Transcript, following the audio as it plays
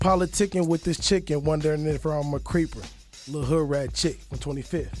politicking with this chick and wondering if I'm a creeper. Little hood rat chick from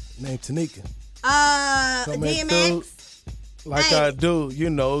 25th named Tanika. DMX. Like hey. I do,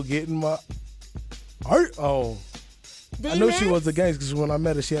 getting my art on. DMX? I knew she was a gangster because when I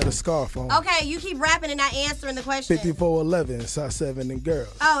met her, she had a scarf on. Okay, you keep rapping and not answering the question. 5411, size 7 and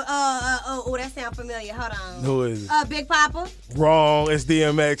girls. Oh, that sounds familiar. Hold on. Who is it? Big Papa. Wrong. It's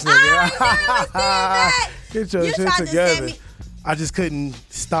DMX, nigga. Get your shit together. I just couldn't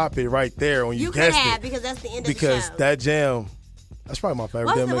stop it right there when you guessed it. Because that's the end of the show. Because that jam, that's probably my favorite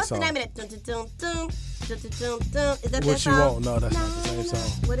DMX what's song. What's the name of that? Is that What that You Want? No, that's not the same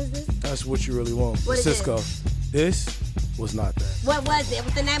song. What is this? That's What You Really Want. What is Cisco. This was not that. What was it?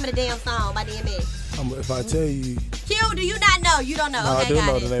 What's the name of the damn song by DMX? If I tell you... Q, do you not know? You don't know. No, okay, I do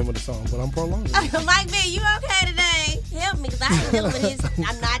know the name of the song, but I'm prolonging it. Mike V, you okay today? Help me, because I ain't dealing with his...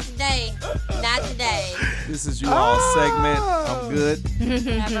 I'm not today. Not today. This is you all segment. I'm good.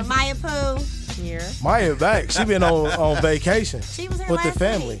 Remember Maya Pooh? Here. Maya back. She been on vacation. She was here with last the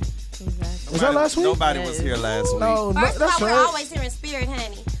family. Week. Exactly. Was that last week? Nobody was here last week. No, First that's of all, right. we're always here in spirit,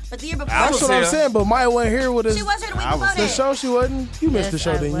 honey. But the year before... That's what I'm saying, but Maya wasn't here with us. She was here the week before The that. show she wasn't? You missed the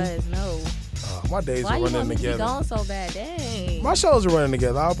show, didn't you? Was, no. My days Why are running you together. Why you so bad? Dang. My shows are running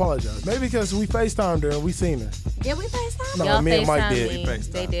together. I apologize. Maybe because we FaceTimed her and we seen her. Did we FaceTime? No, Y'all me and Mike FaceTimed did. me.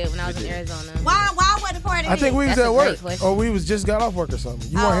 They did when I was in Arizona. Why wasn't part of I think we was That's at a great work. question. Or we was just got off work or something.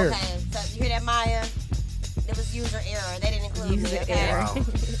 You weren't here. Okay. So you hear that, Maya? It was user error. They didn't include me, okay? error. Wow.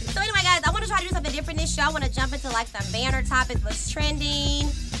 So anyway, guys, I want to try to do something different this show. I want to jump into like some banner topics, what's trending.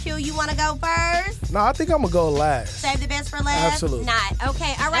 Q, you want to go first? No, I think I'm going to go last. Save the best for last? Absolutely. Not.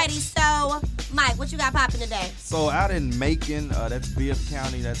 Okay, alrighty. So, Mike, what you got popping today? So out in Macon, that's Bibb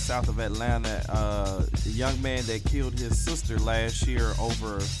County, that's south of Atlanta, the young man that killed his sister last year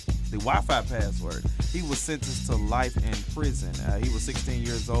over the Wi-Fi password, he was sentenced to life in prison. He was 16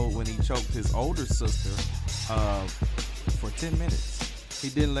 years old when he choked his older sister for 10 minutes. He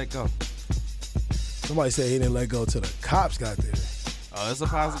didn't let go. Somebody said he didn't let go till the cops got there. Oh, it's a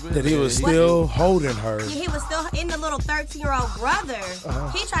possibility. That he was still holding her. Yeah, he was still in the little 13-year-old brother.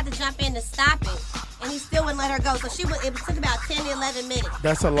 He tried to jump in to stop it, and he still wouldn't let her go. So it took about 10 to 11 minutes.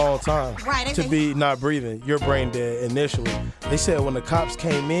 That's a long time Right, to be not breathing. You're brain dead initially. They said when the cops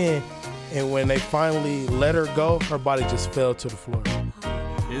came in and when they finally let her go, her body just fell to the floor.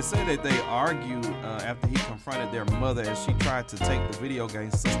 It said that they argued after he confronted their mother as she tried to take the video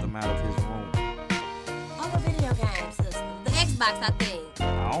game system out of his room. Oh, the video game system. The Xbox, I think.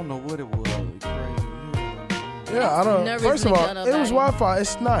 I don't know what it was. Crazy. Yeah, I don't. No First of reason to all, kill it was nobody. Wi-Fi.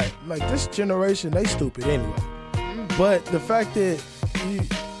 It's not like this generation. They stupid anyway. But the fact that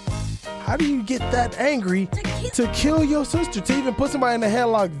how do you get that angry to kill your sister? To even put somebody in the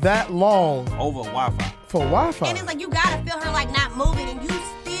headlock that long Over Wi-Fi. for Wi-Fi? And it's like you gotta feel her like not moving, and you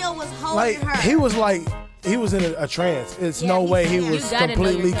still was holding Like her. he was in a trance. It's Yeah, no way he you was gotta know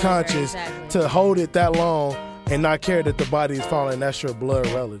completely yourself, right? conscious Exactly. to hold it that long and not care that the body is falling. That's your blood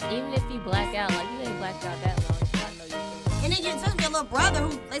relative. Even if you black out, like you ain't blacked out that long, you gotta know yourself. And then you're just your little brother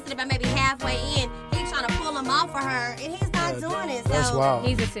who, they said about maybe halfway in, he's trying to pull him off for her, and he's not doing it. That's So wild.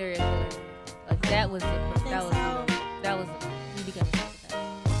 He's a serious killer. Like that was he became a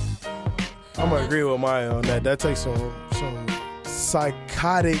psychopath. I'm gonna agree with Maya on that. That takes some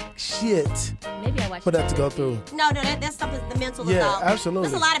psychotic shit Maybe I watched for that to go through. No, that's something, the mental Yeah, assault. absolutely.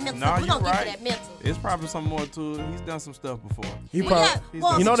 There's a lot of mental No, stuff. We're you're going to get right. to that mental. It's probably some more to it. He's done some stuff before. He Well, probably, yeah,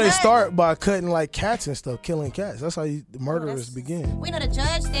 well, you know, the they judge- start by cutting like cats and stuff, killing cats. That's how the murderers begin. We know the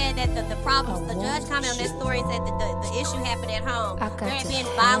judge said that the problems, the judge commented on that story and said that the issue happened at home. There had been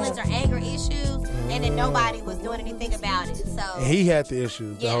violence or anger issues, and then nobody was doing anything about it. So And he had the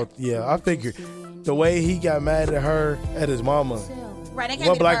issues. I figured the way he got mad at her, at his mama. right, they can't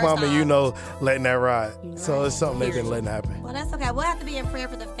What be the black first mama, time. you know, letting that ride. So it's something they've been letting happen. Well, that's okay. We'll have to be in prayer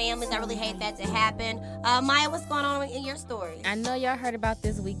for the families. I really hate that to happen. Maya, what's going on in your story? I know y'all heard about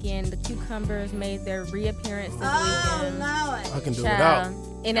this weekend. The Cucumbers made their reappearance this Oh, weekend. Lord. I can do without. Child,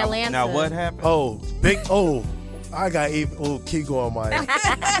 in Atlanta. Now what happened? I got even. Oh, keep going, Maya.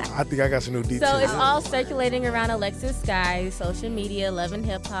 I think I got some new details. So it's all circulating around Alexis Sky, social media, Love and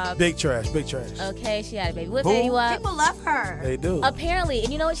Hip Hop. Big trash, big trash. Okay, she had a baby with Who? Fetty Wap. People love her. They do. Apparently,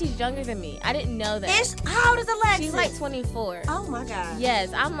 and you know what? She's younger than me. I didn't know that. How old is Alexis? She's like 24. Oh, my God.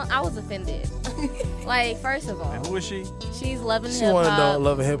 Yes, I was offended. Like, first of all, And who is she? she's Love and She Hip one of the Hop.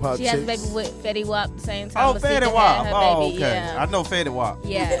 Love and Hip Hop She has a chicks. baby with Fetty Wap at the same time. Oh, Masika Fetty had Wap. her Oh, baby, okay. Yeah. I know Fetty Wap.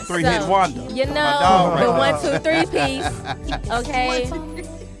 Yeah. Three-hit wonder. You My know, dog the right 1, 2, 3 piece. Okay.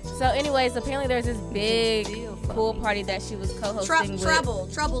 So, anyways, apparently there's this big pool party that she was co-hosting with.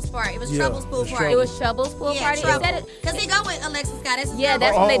 Trouble's party. It was Yeah, Trouble's pool it's party. It was Trouble's pool party. Because he go with Alexis Scott. That's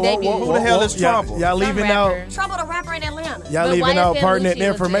when they debuted. Who the hell is Trouble? Y'all leaving out. Trouble, the rapper in Atlanta. Y'all But leaving out YFN pertinent Lucci was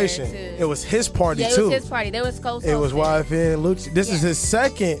information. there, too. It was his party Yeah, it too. was his party. They was co-hosting. It was YFN Lucci. This is his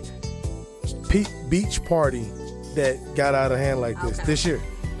second beach party that got out of hand like this year.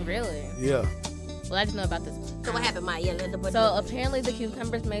 Really? Yeah. Well, I just know about this. So what happened, Maya? So apparently the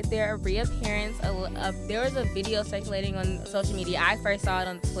Cucumbers made their reappearance. There was a video circulating on social media. I first saw it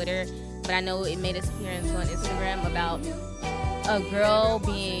on Twitter, but I know it made its appearance on Instagram about a girl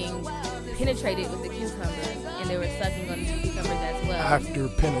being penetrated with the cucumber, and they were sucking on the cucumbers as well. After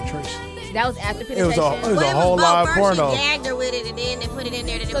penetration. That was after It was penetration. a whole live porno. She gagged her with it, and then they put it in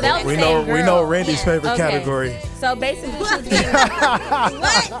there. So that was We the same know girl. Randy's favorite Okay. category. So basically, she was getting,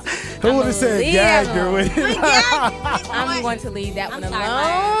 What? Who would have said leave gagged that her alone. with it? I'm going to leave that one I'm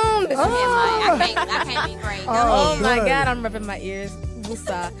sorry, alone. I can't be great. Oh my good. God, I'm rubbing my ears.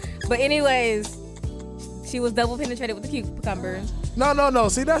 Woosah. But anyways, she was double penetrated with the cucumber. No.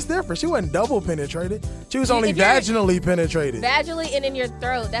 See, that's different. She wasn't double penetrated. She was only If you're- vaginally penetrated. Vaginally and in your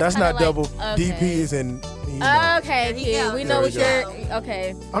throat. That's kinda not like, double. okay. DP is in. Okay, There you kid. go. We know There what we you're.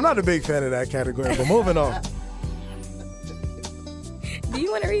 Okay. I'm not a big fan of that category, but moving on. Do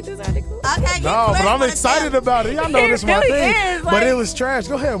you want to read this article? Okay, No, but I'm excited about it. Y'all know this is my really thing. is, But like- it was trash.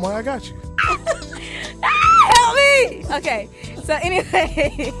 Go ahead, man. I got you. Help me! Okay, so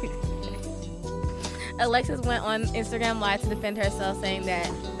anyway, Alexis went on Instagram Live to defend herself, saying that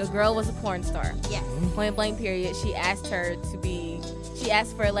the girl was a porn star. Yes. Point blank period. She asked for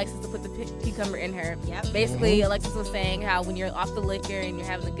Alexis to put the cucumber in her. Yep. Basically, Alexis was saying how when you're off the liquor and you're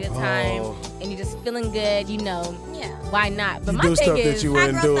having a good time and you're just feeling good, Yeah. why not? But You my do thing stuff is, that you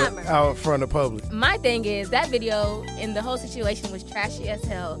wouldn't Hot do girl it summer. out in front of public. my thing is that video and the whole situation was trashy as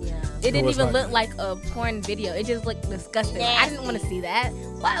hell. Yeah. It didn't was even like look like a porn video. It just looked disgusting. Nasty. I didn't want to see that.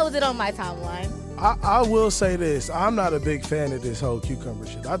 Why was it on my timeline? I will say this. I'm not a big fan of this whole cucumber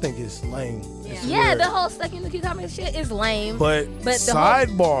shit. I think it's lame. It's Yeah, weird. the whole sucking the cucumber shit is lame. But the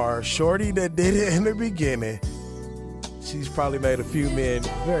sidebar, Shorty that did it in the beginning, she's probably made a few men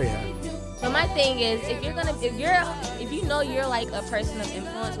very happy. But my thing is, if you know you're like a person of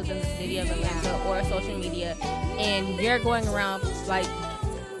influence within the city of Atlanta or social media, and you're going around like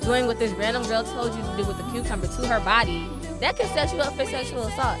doing what this random girl told you to do with the cucumber to her body, that could set you up for sexual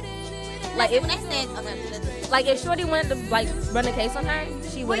assault. Like if When they said, okay, Like if Shorty wanted to like run a case on her,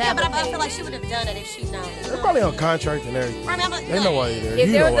 she would well, yeah, have. but a I case. feel like she would have done it if she known. They're probably on contract and everything. Remember, They know why you're there. If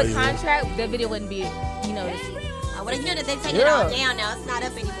You there know was why a you're there. contract, the video wouldn't be, to see. I would have knew that they take it all Yeah. down now. It's not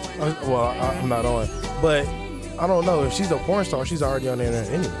up anymore. Well, I'm not on, but I don't know if she's a porn star. She's already on the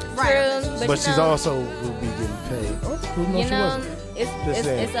internet anyway. True, But you she's know, also will be getting paid. Oh, who knows you she know, wasn't? Just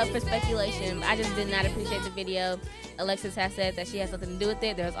saying. it's up for speculation. I just did not appreciate the video. Alexis has said that she has nothing to do with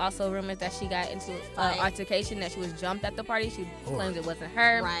it. There's also rumors that she got into altercation, that she was jumped at the party. She claims it wasn't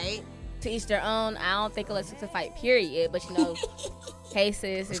her. Right. To each their own. I don't think Alexis to fight, period. But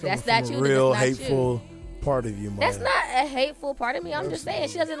cases, if that's coming not from you, a then real it's not hateful you. part of you, man. That's not a hateful part of me. I'm just saying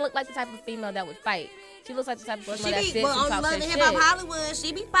she doesn't look like the type of female that would fight. She looks like the type of female that sits and on talks Love her and shit. Hip Hop Hollywood,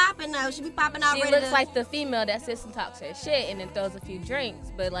 she be popping though. She be popping out. She ready looks to, like the female that sits and talks her shit and then throws a few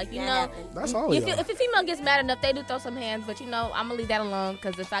drinks. But like, you know, That's all if, y'all. if a female gets mad enough, they do throw some hands. But you know, I'm gonna leave that alone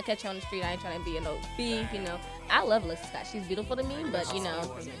because if I catch her on the street, I ain't trying to be in no beef. You know, I love Alexis Scott. She's beautiful to me. But you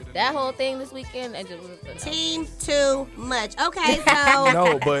know, that whole thing this weekend, it just was team too much. Okay, so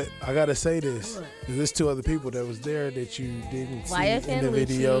No, but I gotta say this. There's two other people that was there that you didn't see YFN in the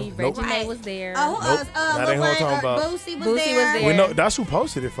video. Lucci, Nope. Reggie May was there. Nope. That ain't who I'm talking about. Boosie was Boosie there. was We there. know that's who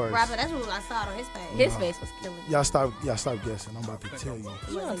posted it first. Rapper, that's what I saw on his page. His face was killing me. Y'all stop guessing. I'm about to tell you.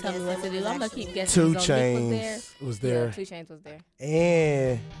 You don't tell me what to do. I'm gonna keep guessing. 2 Zonique Chainz was there. Yeah, 2 Chainz was there.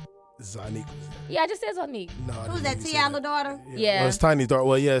 And Zonique was there. Yeah, I just said Zonique. No, I Who's didn't that? even say T.I. little daughter? Yeah. Well, it's Tiny Daughter.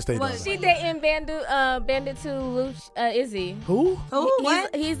 Well, yes, they Well, do. She dating Bandit 2 Izzy. Who? Who?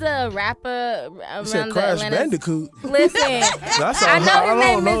 What? He's a rapper You around said the Crash Atlanta. Bandicoot. Listen, That's all. I know his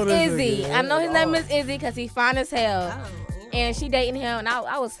don't know name this is Izzy. nigga. I know his name is Izzy because he's fine as hell. Oh, And she dating him, and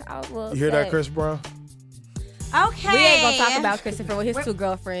I was a little You hear that, upset. Chris Brown? Okay. We ain't gonna talk about Christopher with his 2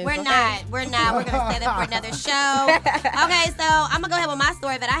 girlfriends. We're okay? not. We're gonna set up for another show. Okay, so I'm gonna go ahead with my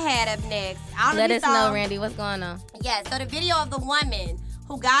story that I had up next. I don't know Let if us you saw, know, Randy, what's going on? Yeah, so the video of the woman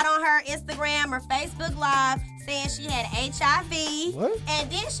who got on her Instagram or Facebook Live saying she had HIV. What?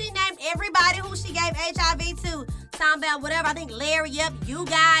 And then she named everybody who she gave HIV to. Talking about whatever. I think Larry, yep, you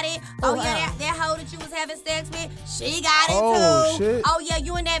got it. Oh, yeah, that hoe that you was having sex with, she got it Oh, too. shit. Oh, yeah,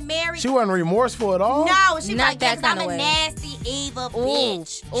 you and that Mary. She wasn't remorseful at all? No, she Not like, that yes, I'm kinda a way. nasty, evil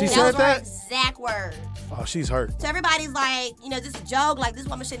bitch. She Those said were her that? exact words. Oh, she's hurt. So everybody's like, this is a joke. Like, this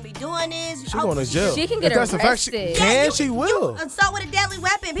woman shouldn't be doing this. She's going to jail. She can get arrested. She will. Assault with a deadly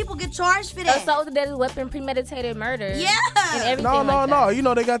weapon. People get charged for that. Assault with a deadly weapon, premeditated murder. Yeah. And everything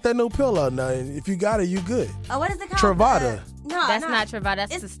No. They got that new pill out now. If you got it, you good. Oh, what is it called? Truvada. No, that's not Truvada.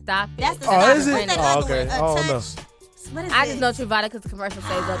 That's to stop it. That's to stop it. Is it? Oh, okay. No. What is I just know Truvada because the commercial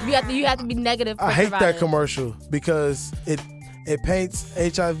says that. You have to be negative for I hate Truvada. that commercial because it paints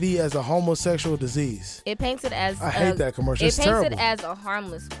HIV as a homosexual disease. It paints it as I hate that commercial. It's terrible. It as a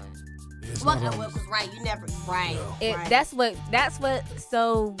harmless one. It's well, because you never right. Right. That's what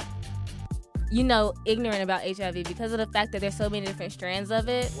so ignorant about HIV because of the fact that there's so many different strands of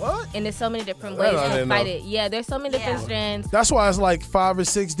it. What? And there's so many different ways to fight it. Yeah, there's so many different strands. That's why it's like 5 or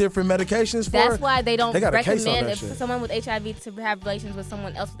 6 different medications for That's why they don't recommend if someone with HIV to have relations with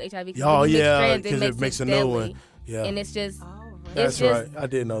someone else with HIV. Oh, yeah, because it makes a new one. Yeah. And it's just... That's right. I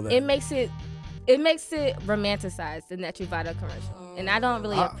did know that. It makes it romanticized in that Truvada commercial. And I don't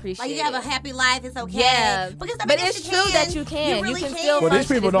really appreciate it. Like, you have a happy life, it's okay. Yeah. But it's true that you can. You can still Well, these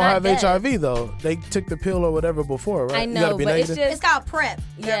function. people don't have HIV, though. They took the pill or whatever before, right? I know, but it's called PrEP.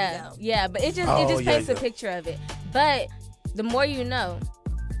 Yeah, but it just paints a picture of it. But the more you know.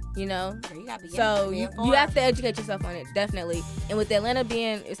 So you have to educate yourself on it, definitely. And with Atlanta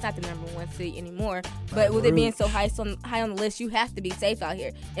being, it's not the #1 city anymore, but with it being so high on the list, you have to be safe out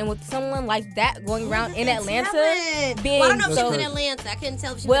here. And with someone like that going around in Atlanta, being I don't know if she was in Atlanta. I couldn't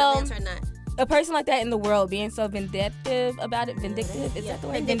tell if she was in Atlanta or not. A person like that in the world being so vindictive about it, is that the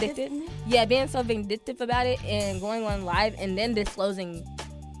word? Vindictive? Yeah, being so vindictive about it and going on live and then disclosing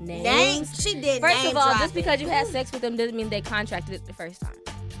names. She did. First of all, just because you had sex with them doesn't mean they contracted it the first time.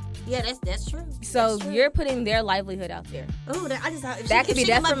 Yeah, that's true. So you're putting their livelihood out there. Ooh, that could be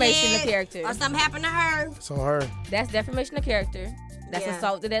defamation of character. Or something happened to her. It's on her. That's defamation of character. That's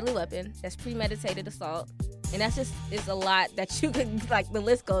assault with a deadly weapon. That's premeditated assault. And that's it's a lot that you could, the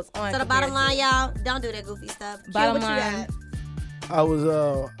list goes on. So the bottom line, y'all, don't do that goofy stuff. Bottom line. I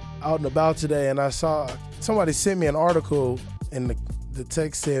was out and about today and I saw somebody sent me an article and the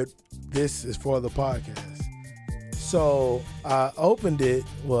text said, "This is for the podcast." So I opened it.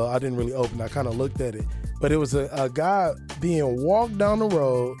 Well, I didn't really open it. I kind of looked at it. But it was a guy being walked down the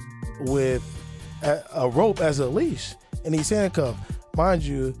road with a rope as a leash. And he's handcuffed. Mind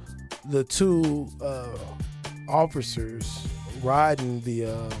you, the 2 officers riding the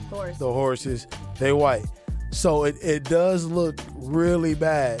horses, they white. So it does look really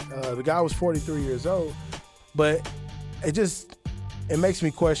bad. The guy was 43 years old. But it makes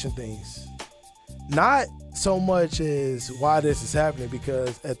me question things. Not so much as why this is happening,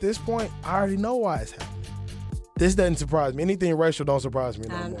 because at this point I already know why it's happening. This doesn't surprise me. Anything racial don't surprise me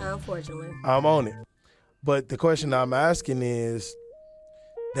no more. Unfortunately, I'm on it. But the question I'm asking is,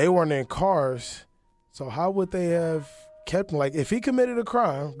 they weren't in cars, so how would they have kept him? Like, if he committed a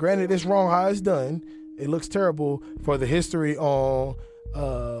crime, granted it's wrong how it's done, it looks terrible for the history on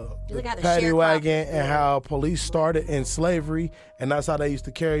the paddy wagon and how police started in slavery, and that's how they used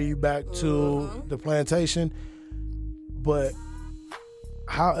to carry you back to the plantation. But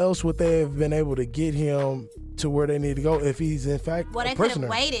how else would they have been able to get him to where they need to go if he's in fact a prisoner?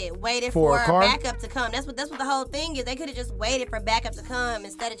 Well, they could have waited for backup to come. That's what the whole thing is. They could have just waited for backup to come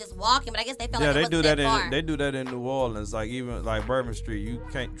instead of just walking. But I guess they felt like it wasn't that far. They do that in New Orleans. Like, even like Bourbon Street, you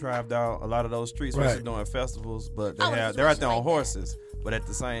can't drive down a lot of those streets, especially during festivals. But they're out there on horses. But at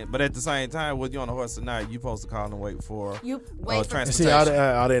the same time, whether you're on a horse or not, you're supposed to call and wait for transportation. See,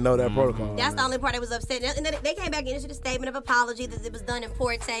 I didn't know that protocol. That's the only part that was upset. And then they came back and issued a statement of apology that it was done in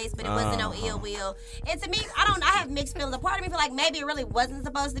poor taste, but it wasn't no ill will. And to me, I have mixed feelings. A part of me feel like maybe it really wasn't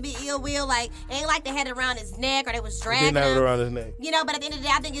supposed to be ill will. Like, it ain't like they had it around his neck or they was dragging him. They didn't have it around his neck. But at the end of the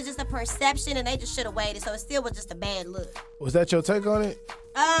day, I think it's just a perception, and they just should have waited. So it still was just a bad look. Was that your take on it?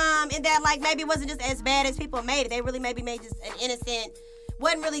 And that maybe it wasn't just as bad as people made it. They really maybe made just an innocent.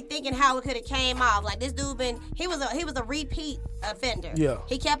 Wasn't really thinking how it could have came off. Like, this dude he was a repeat offender. Yeah.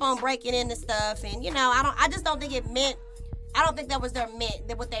 He kept on breaking into stuff, and I just don't think it meant. I don't think that was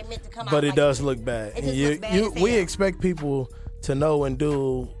what they meant to come out. But it does look bad. It just looks bad. We expect people to know and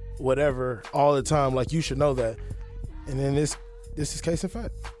do whatever all the time. Like, you should know that. And then this is case in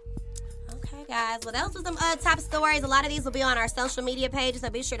fact. Guys, well, those were some top stories. A lot of these will be on our social media pages, so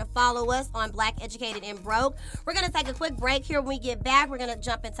be sure to follow us on Black Educated and Broke. We're going to take a quick break here. When we get back, we're going to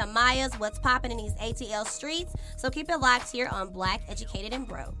jump into Maya's What's Poppin' in these ATL streets. So keep it locked here on Black Educated and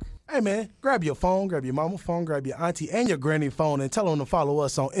Broke. Hey, man, grab your phone, grab your mama phone, grab your auntie and your granny phone, and tell them to follow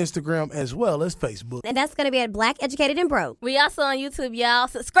us on Instagram as well as Facebook. And that's going to be at Black Educated and Broke. We also on YouTube, y'all.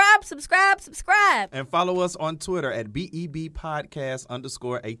 Subscribe. And follow us on Twitter at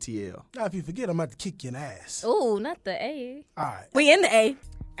BEBpodcast_ATL. Now, if you forget, I'm about to kick you in the ass. Ooh, not the A. All right. We in the A.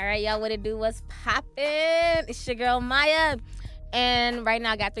 All right, y'all, what it do? What's poppin'? It's your girl, Maya. And right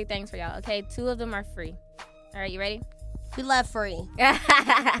now, I got 3 things for y'all, okay? 2 of them are free. All right, you ready? We love free.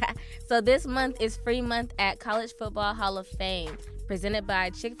 So this month is Free Month at College Football Hall of Fame, presented by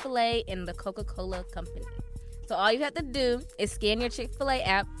Chick-fil-A and the Coca-Cola Company. So all you have to do is scan your Chick-fil-A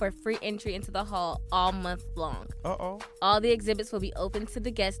app for free entry into the hall all month long. Uh-oh. All the exhibits will be open to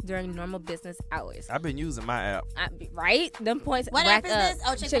the guests during normal business hours. I've been using my app. Right? Them points what rack app is up. this?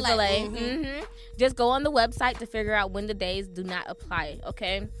 Oh, Chick-fil-A. Mm-hmm. Just go on the website to figure out when the days do not apply,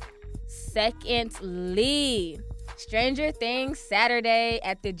 okay? Secondly, Stranger Things Saturday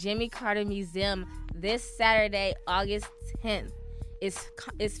at the Jimmy Carter Museum this Saturday, August 10th.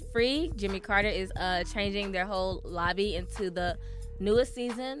 It's free. Jimmy Carter is changing their whole lobby into the newest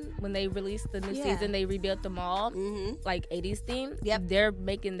season. When they released the new season, they rebuilt the mall, like 80s theme. Yep. They're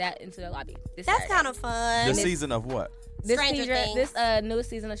making that into their lobby. That's kind of fun. The season of what? This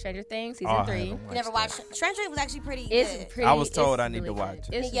newest season of Stranger Things, season 3. You never watched Stranger Things? Was actually pretty it's good. Pretty, I was told I need really to watch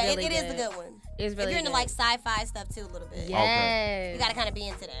it. It's yeah, really it is a good one. It's really if you're into good. like sci-fi stuff too, a little bit. Yes. Okay. You gotta kind of be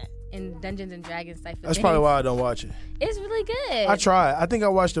into that. And Dungeons and Dragons type of That's thing. probably why I don't watch it. It's really good. I tried. I think I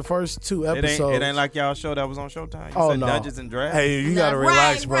watched the first 2 episodes. It ain't like y'all show that was on Showtime. You said no. Dungeons and Dragons. Hey, you gotta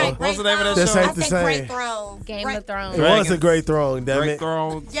relax, bro. Right. What's the name of that This show? ain't the same. Great Thrones. Game of Thrones. It was a Great Throne, damn Great it.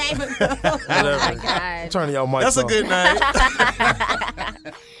 Thrones. Game of Thrones. Oh my God. Turning y'all mics That's a off. good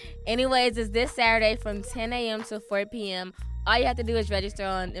name. Anyways, it's this Saturday from 10 a.m. to 4 p.m. All you have to do is register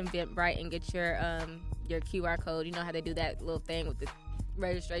on Eventbrite and get your QR code. You know how they do that little thing with the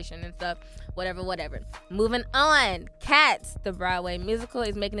registration and stuff. Whatever. Moving on. Cats, the Broadway musical,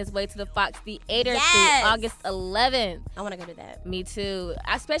 is making its way to the Fox Theater through August 11th. I want to go to that. Me too.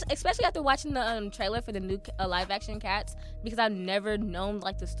 Especially after watching the trailer for the new live-action Cats, because I've never known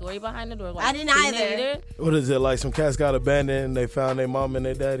like the story behind it or like I didn't either. What is it like? Some cats got abandoned and they found their mom and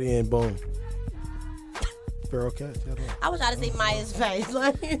their daddy and boom. Feral cats. I was trying to see Maya's face.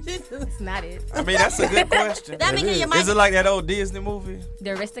 It's not it. I mean, that's a good question. Is it like that old Disney movie?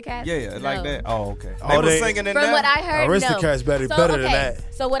 The Aristocats? Yeah, like that. Oh, okay. Oh, They were singing in From that? what I heard, Aristocats better than that.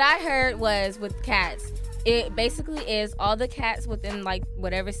 So what I heard was with Cats, it basically is all the cats within like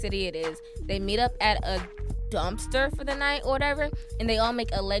whatever city it is. They meet up at a dumpster for the night or whatever, and they all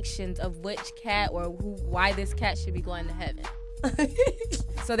make elections of which cat or why this cat should be going to heaven.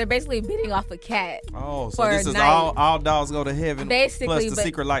 So they're basically bidding off a cat. Oh, so this is all dogs go to heaven, basically, plus the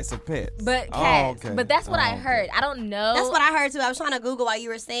secret lights of pets. But cats. But that's what I heard. I don't know. That's what I heard too. I was trying to Google while you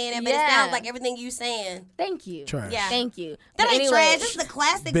were saying it, but it sounds like everything you saying. Thank you. Trash. Yeah. Thank you. That ain't trash. This is a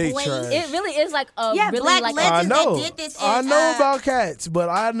classic Big place. trash. It really is like a really Black like Legends know. that did this. I know about Cats, but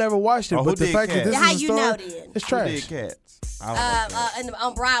I never watched it. Oh, but the fact that this How is a you story, know then? it's Who trash. did Cats? I don't know.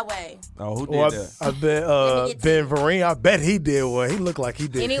 On Broadway. Oh, who did that? I bet Ben Vereen. I bet he did one. He looked like he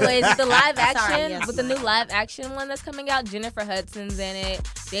did. Anyways, with the live action, Sorry, yes. with the new live action one that's coming out, Jennifer Hudson's in it,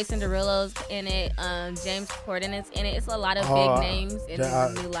 Jason Derulo's in it, James Corden is in it. It's a lot of big names in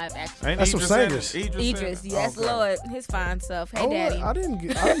the new live action. Ain't That's some Idris singers. in it? Idris, yes, Okay. Lord, his fine self. Hey, Daddy. I didn't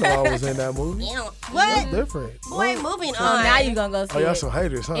know I was in that movie. What? That's different. Boy, What? moving Oh, on. now you gonna go see Oh, y'all it. some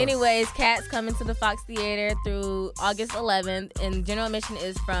haters, huh? Anyways, Cats coming to the Fox Theater through August 11th, and general admission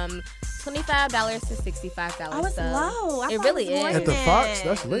is from $25 to $65. Oh, it's so low. I it thought really it was more is. At the than Fox, that.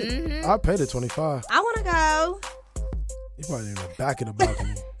 that's lit. Mhm. I paid it $25. I want to go. You probably in the back of the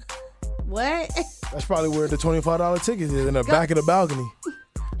balcony. What? That's probably where the $25 ticket is, in the back of the balcony.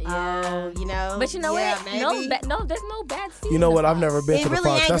 Oh, you know. But you know yeah, what? Maybe. No, there's no bad seats. You know in what? the I've Fox. never been It to the really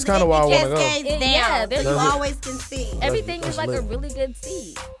Fox. ain't, That's 'cause kind of it why I want to cascades go. down, Yeah, so there's- you Does it? always can see. Everything That's is like a lit. really good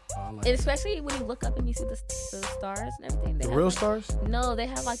seat. I like And especially when you look up and you see the stars and everything. They The have real like- stars? No, they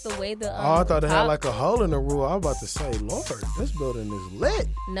have like the way the. Oh, I thought they had top- like a hole in the roof. I was about to say, Lord, this building is lit.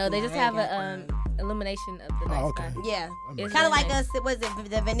 No, they just have a illumination of the night okay. sky. Yeah. It's Kind of really like nice. us, was it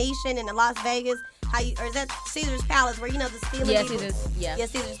the Venetian in the Las Vegas? Or is that Caesar's Palace where, you know, the ceiling? Yes, it is. Yeah. Yeah,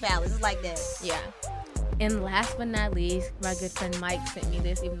 Caesar's Palace. It's like that. Yeah. And last but not least, my good friend Mike sent me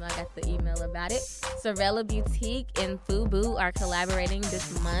this, even though I got the email about it. Sorella Boutique and FUBU are collaborating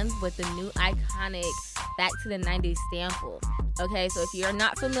this month with the new iconic Back to the 90s sample. Okay, so if you're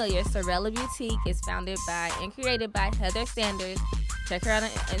not familiar, Sorella Boutique is founded by and created by Heather Sanders. Check her out on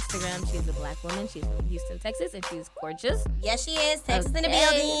Instagram. She's a black woman. She's from Houston, Texas, and she's gorgeous. Yes, she is. Texas in the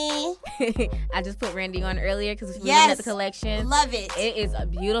building. I just put Randy on earlier because we looked at the collection. Love it. It is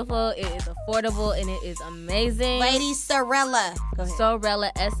beautiful. It is affordable, and it is amazing. Lady Sorella. Go ahead.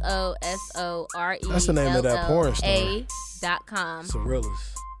 Sorella, SOSORELLA. That's the name of that porn star. .com.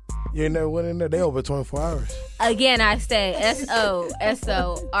 Sorellas. You ain't never went in there? They over 24 hours. Again, I say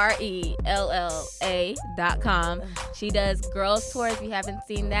SOSORELLA.com. She does girls tour if you haven't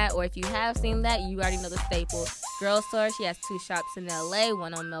seen that, or if you have seen that, you already know the staple. Girls tour. She has 2 shops in LA,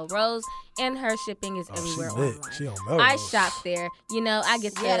 one on Melrose, and her shipping is everywhere online. She on Melrose. I shop there. You know, I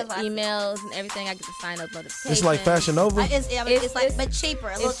get the emails and everything. I get to sign up notifications. It's like Fashion Nova? It's like, but cheaper.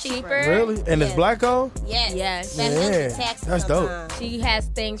 A little cheaper. Really? And it's black owned? Yes. That's dope. She has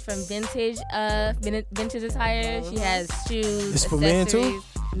things from vintage attire. She has shoes, it's for men too?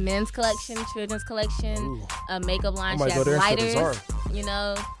 Men's collection, children's collection, a makeup line. She has lighters. You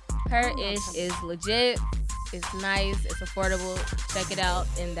know, her ish is legit. It's nice. It's affordable. Check it out,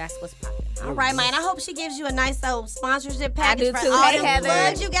 and that's what's popping. All right, man. I hope she gives you a nice sponsorship package I do for too. all Hey, the Heather.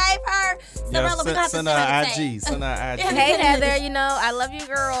 plugs you gave her. Send her IG. Send her IG. Hey, Heather. You know, I love you,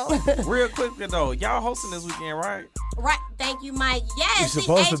 girl. Real quick, though. Y'all hosting this weekend, right? Right. Thank you, Mike. Yes. You're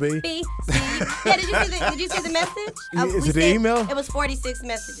supposed to be. Yeah, did you see the message? Is it the email? It was 46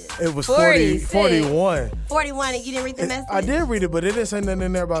 messages. It was 41. 41, and you didn't read the message? I did read it, but it didn't say nothing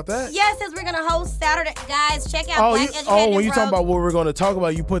in there about that. Yeah, it says we're going to host Saturday. Guys, check out Black Educated when you talking about what we're going to talk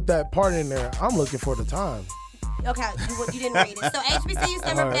about, you put that part in there. I'm looking for the time. Okay, you didn't read it. So HBCU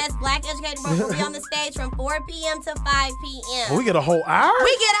Summerfest, Black Educated Broke will be on the stage from 4 p.m. to 5 p.m. We get a whole hour?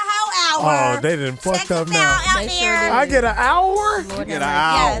 We get a whole hour. Oh, they didn't fuck up now. Out there. I get an hour? You get an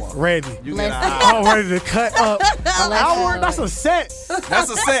hour. Yes. Randy. You get an hour. I'm ready to cut up. An hour? That's a set.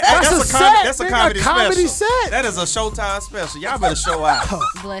 That's a set. That's a set. That's a comedy set. That is a Showtime special. Y'all better show out.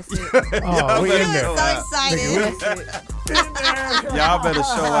 Bless it. Oh, we in there. So excited. Y'all better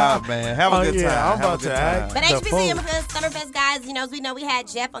show out, man. Have a good time. I'm about to act. But HBCU Summerfest, guys, you know, as we know, we had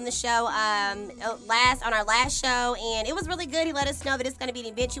Jeff on the show on our last show, and it was really good. He let us know that it's going to be an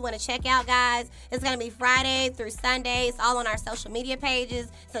event you want to check out, guys. It's going to be Friday through Sunday. It's all on our social media pages.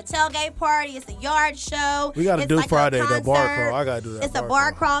 It's a tailgate party. It's a yard show. We got to do like Friday, the bar crawl. I got to do that. It's a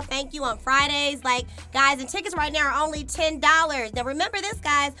bar crawl. Thank you on Fridays. Like, guys, and tickets right now are only $10. Now, remember this,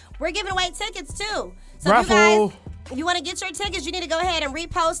 guys. We're giving away tickets, too. So Raffle. If you want to get your tickets, you need to go ahead and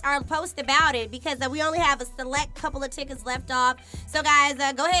repost our post about it because we only have a select couple of tickets left off. So, guys,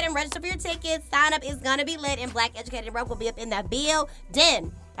 go ahead and register for your tickets. Sign up is going to be lit, and Black Educated and Broke will be up in the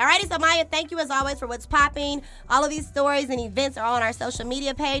building. Alrighty, so Maya, thank you as always for what's popping. All of these stories and events are on our social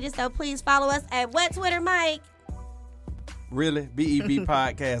media pages, so please follow us at what Twitter, Mike? Really? BEB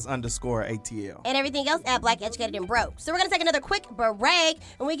Podcast _ATL. And everything else at Black Educated and Broke. So we're going to take another quick break.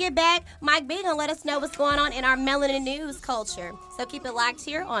 When we get back, Mike B going to let us know what's going on in our melanin news culture. So keep it locked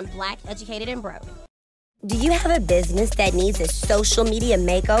here on Black Educated and Broke. Do you have a business that needs a social media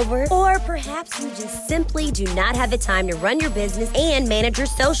makeover? Or perhaps you just simply do not have the time to run your business and manage your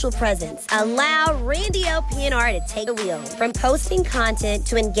social presence? Allow Randy O PNR to take the wheel. From posting content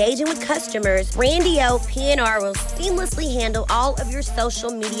to engaging with customers, Randy O PNR will seamlessly handle all of your social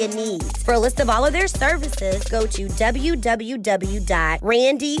media needs. For a list of all of their services, go to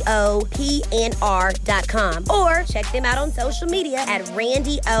www.randyopnr.com or check them out on social media at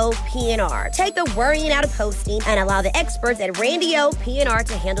Randy O PNR. Take the worrying out of posting and allow the experts at Randy O PNR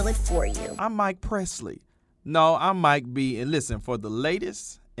to handle it for you. I'm Mike Presley. No, I'm Mike B. And listen, for the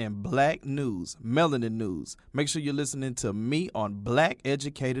latest in black news, melanin news, make sure you're listening to me on Black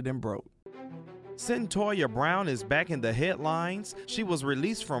Educated and Broke. Centoya Brown is back in the headlines. She was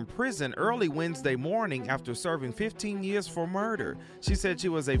released from prison early Wednesday morning after serving 15 years for murder. She said she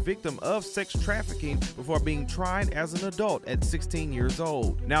was a victim of sex trafficking before being tried as an adult at 16 years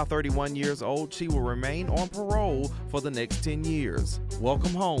old. Now 31 years old, she will remain on parole for the next 10 years.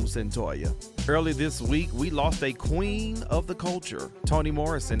 Welcome home, Centoya. Early this week, we lost a queen of the culture. Toni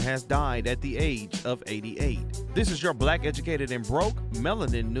Morrison has died at the age of 88. This is your Black Educated and Broke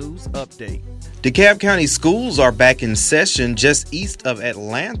Melanin News Update. DeKalb County schools are back in session just east of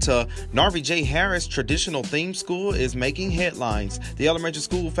Atlanta. Narvie J. Harris Traditional Theme School is making headlines. The elementary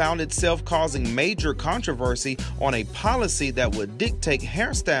school found itself causing major controversy on a policy that would dictate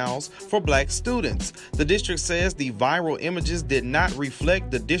hairstyles for black students. The district says the viral images did not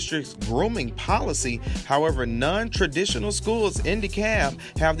reflect the district's grooming and policy. However, non-traditional schools in DeKalb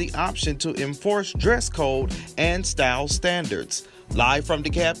have the option to enforce dress code and style standards. Live from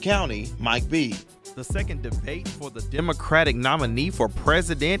DeKalb County, Mike B. The second debate for the Democratic nominee for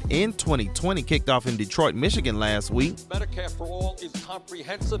president in 2020 kicked off in Detroit, Michigan last week. Medicare for All is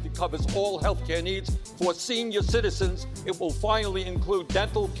comprehensive. It covers all health care needs for senior citizens. It will finally include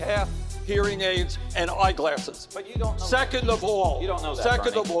dental care, hearing aids, and eyeglasses. But you don't know. Second of all. You don't know that,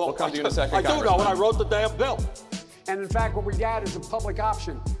 Second Bernie. of all. We'll come to you in a second, I do know, and I wrote the damn bill. And in fact, what we add is a public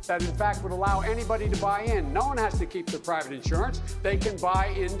option that in fact would allow anybody to buy in. No one has to keep their private insurance. They can buy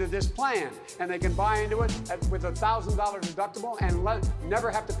into this plan, and they can buy into it with a $1,000 deductible and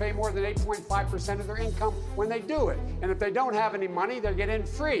never have to pay more than 8.5% of their income when they do it. And if they don't have any money, they get in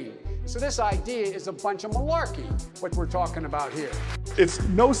free. So this idea is a bunch of malarkey, what we're talking about here. It's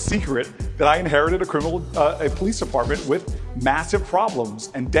no secret that I inherited a police department with massive problems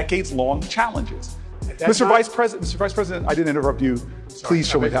and decades-long challenges. Mr. Vice President, I didn't interrupt you. Please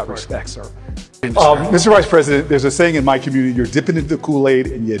show me that respect, sir. Mr. Vice President, there's a saying in my community, you're dipping into the Kool-Aid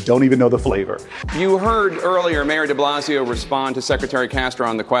and you don't even know the flavor. You heard earlier Mayor de Blasio respond to Secretary Castro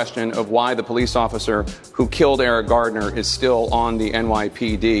on the question of why the police officer who killed Eric Gardner is still on the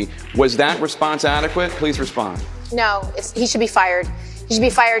NYPD. Was that response adequate? Please respond. No, he should be fired. He should be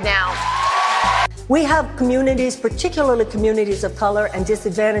fired now. We have communities, particularly communities of color and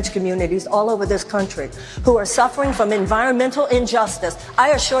disadvantaged communities all over this country who are suffering from environmental injustice.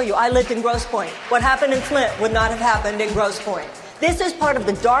 I assure you, I lived in Grosse Pointe. What happened in Flint would not have happened in Grosse Pointe. This is part of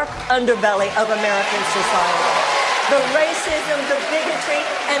the dark underbelly of American society. The racism, the bigotry,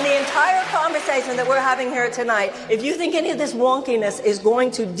 and the entire conversation that we're having here tonight, if you think any of this wonkiness is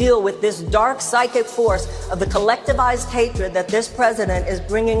going to deal with this dark psychic force of the collectivized hatred that this president is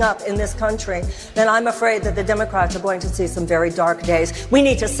bringing up in this country, then I'm afraid that the Democrats are going to see some very dark days. We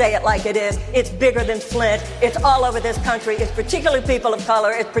need to say it like it is. It's bigger than Flint. It's all over this country. It's particularly people of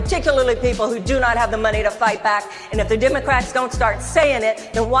color. It's particularly people who do not have the money to fight back. And if the Democrats don't start saying it,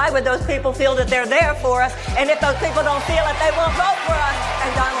 then why would those people feel that they're there for us? And if those people don't feel it, they won't vote for us,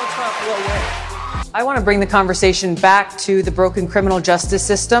 and Donald Trump will win. I want to bring the conversation back to the broken criminal justice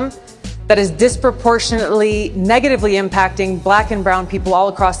system that is disproportionately negatively impacting black and brown people all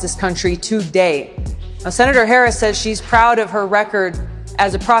across this country today. Now, Senator Harris says she's proud of her record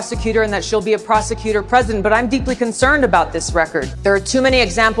as a prosecutor and that she'll be a prosecutor president, but I'm deeply concerned about this record. There are too many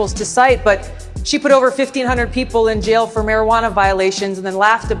examples to cite, but she put over 1,500 people in jail for marijuana violations and then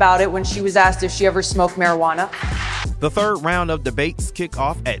laughed about it when she was asked if she ever smoked marijuana. The third round of debates kick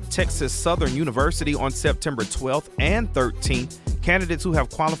off at Texas Southern University on September 12th and 13th. Candidates who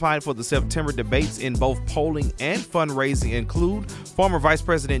have qualified for the September debates in both polling and fundraising include former Vice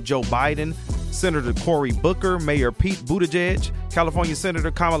President Joe Biden, Senator Cory Booker, Mayor Pete Buttigieg, California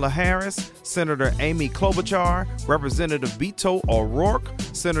Senator Kamala Harris, Senator Amy Klobuchar, Representative Beto O'Rourke,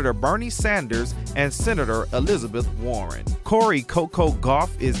 Senator Bernie Sanders, and Senator Elizabeth Warren. Corey Coco Gauff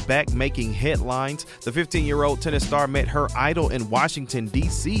is back making headlines. The 15-year-old tennis star met her idol in Washington,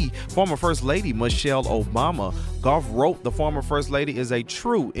 D.C., former First Lady Michelle Obama. Gauff wrote, "The former First Lady is a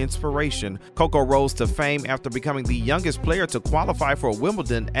true inspiration." Coco rose to fame after becoming the youngest player to qualify for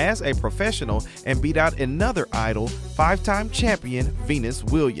Wimbledon as a professional and beat out another idol, five-time champion Venus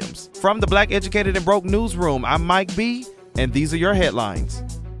Williams. From the Black Educated and Broke newsroom, I'm Mike B., and these are your headlines.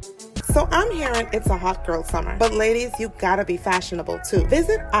 So I'm hearing it's a hot girl summer, but ladies, you gotta be fashionable too.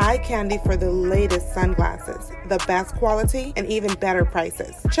 Visit Eye Candy for the latest sunglasses, the best quality, and even better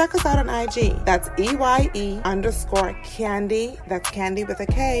prices. Check us out on IG. That's EYE_candy. That's candy with a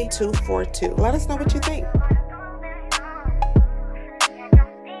K, 242. Let us know what you think.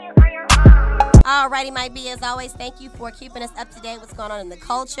 Alrighty, Mike B, as always, thank you for keeping us up to date what's going on in the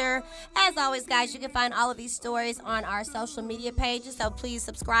culture. As always, guys, you can find all of these stories on our social media pages, so please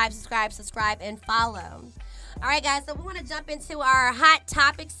subscribe, and follow. All right, guys, so we want to jump into our Hot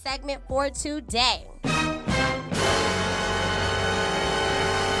Topics segment for today.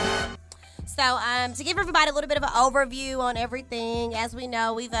 So, to give everybody a little bit of an overview on everything, as we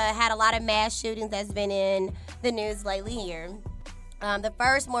know, we've had a lot of mass shootings that's been in the news lately here. The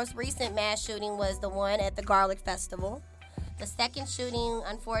first, most recent mass shooting was the one at the Garlic Festival. The second shooting,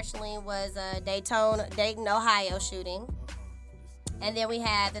 unfortunately, was a Dayton, Ohio shooting. And then we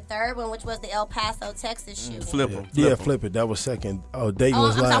had the third one, which was the El Paso, Texas shooting. Flip it. That was second. Oh, Dayton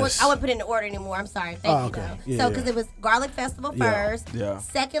was last. I wouldn't put it in order anymore. I'm sorry. Thank you, though. Yeah, because it was Garlic Festival first. Yeah.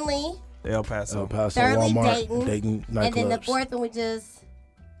 Secondly, El Paso. Thirdly, Walmart, Dayton nightclubs. And then the fourth one, we just...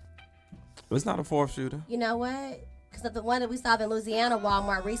 It's not a fourth shooter. You know what? Because the one that we saw in Louisiana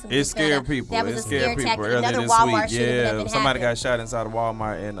Walmart recently. It scared people. That was a scare tactic. Earlier Another this Walmart week. shooting. Somebody got shot inside a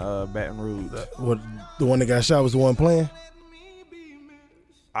Walmart in Baton Rouge. The one that got shot was the one playing?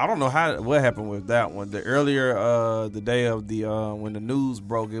 I don't know what happened with that one. The earlier the day of the when the news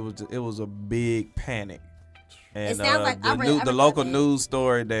broke, it was a big panic. And it sounds like the local news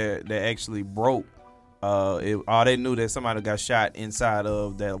story that actually broke. All they knew that somebody got shot inside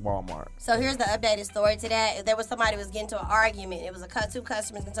of that Walmart. So here's the updated story to that. There was somebody who was getting into an argument. It was two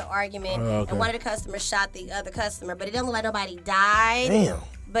customers into an argument, and one of the customers shot the other customer. But it doesn't look like nobody died. Damn.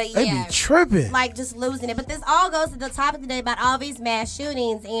 But they be tripping. Like just losing it. But this all goes to the topic today about all these mass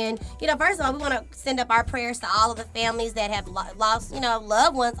shootings. And, first of all, we want to send up our prayers to all of the families that have lost,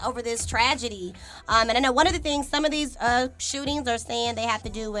 loved ones over this tragedy. And I know one of the things, some of these shootings are saying they have to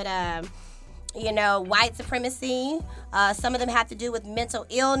do with white supremacy. Some of them have to do with mental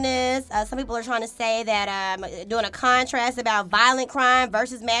illness. Some people are trying to say that doing a contrast about violent crime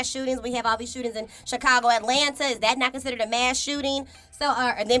versus mass shootings. We have all these shootings in Chicago, Atlanta. Is that not considered a mass shooting? So,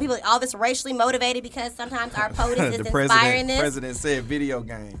 and then people, all this racially motivated because sometimes our POTUS is inspiring this. The president said video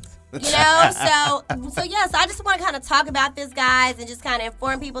games. So I just want to kind of talk about this, guys, and just kind of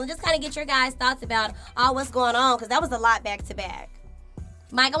inform people and just kind of get your guys' thoughts about all what's going on, because that was a lot back to back.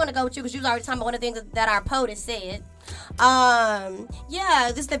 Mike, I want to go with you because you was already talking about one of the things that our POTUS said.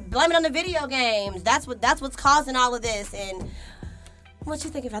 Just to blame it on the video games. That's what's causing all of this. And what you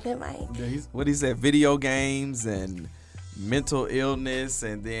think about that, Mike? Yeah, what he said, video games and mental illness,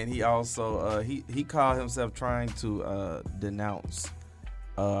 and then he also he called himself trying to denounce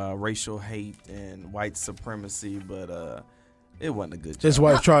racial hate and white supremacy, but it wasn't a good job. His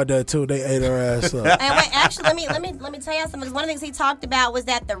wife tried that too. They ate her ass up. And wait, actually, let me tell you something. Because one of the things he talked about was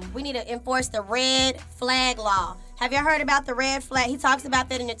that we need to enforce the red flag law. Have you heard about the red flag? He talks about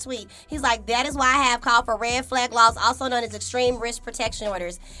that in a tweet. He's like, that is why I have called for red flag laws, also known as extreme risk protection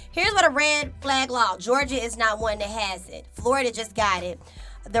orders. Here's what a red flag law. Georgia is not one that has it. Florida just got it.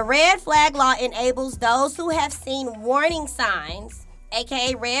 The red flag law enables those who have seen warning signs,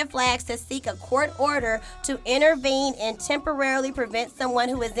 aka red flags, to seek a court order to intervene and temporarily prevent someone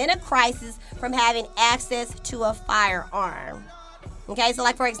who is in a crisis from having access to a firearm. Okay, so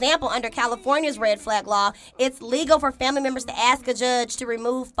like for example, under California's red flag law, it's legal for family members to ask a judge to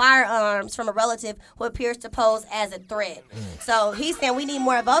remove firearms from a relative who appears to pose as a threat. So he's saying we need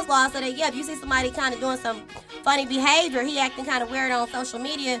more of those laws so that, if you see somebody kind of doing some funny behavior, he acting kind of weird on social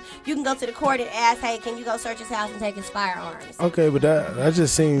media, you can go to the court and ask, hey, can you go search his house and take his firearms? Okay, but that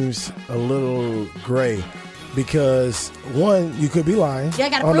just seems a little gray because, one, you could be lying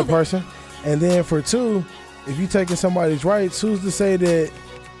on the person, and then for two, if you're taking somebody's rights, who's to say that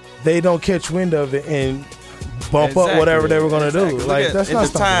they don't catch wind of it and bump up whatever they were going to do? Like, that's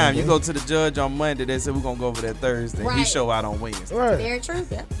not the time. You go to the judge on Monday, they said we're going to go over there Thursday. Right. He show out on Wednesday. Right. Very true.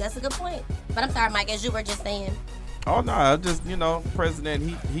 Yeah, that's a good point. But I'm sorry, Mike, as you were just saying. Oh, no, just, President,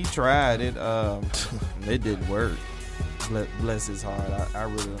 he tried it. It didn't work. Bless his heart. I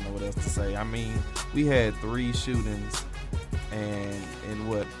really don't know what else to say. I mean, we had 3 shootings, and in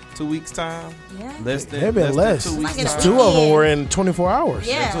what, 2 weeks' time? Yeah. Less than 2 weeks' time. 2 of them were in 24 hours.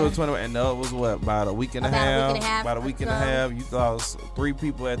 Yeah. 2 of 24, and that was what, about a week and a half? About a week and a half. You lost 3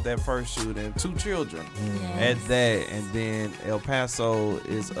 people at that first shooting, 2 children at that, and then El Paso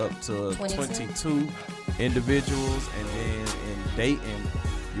is up to 22 individuals, and then in Dayton,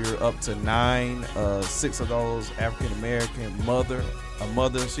 you're up to 9. 6 of those African American. A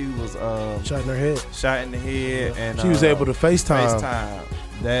mother, she was shot in her head. Shot in the head, and she was able to FaceTime.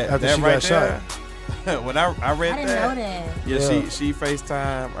 That she right got there. Shot. When I read I didn't know that. Yeah, she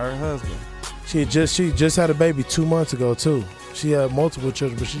FaceTime her husband. She just had a baby 2 months ago too. She had multiple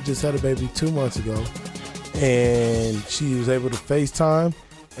children, but she just had a baby 2 months ago, and she was able to FaceTime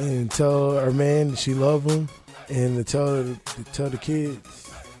and tell her man she loved him, and to tell the kids.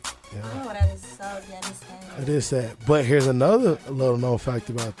 Yeah. Oh, that is so devastating. It is sad. But here's another little known fact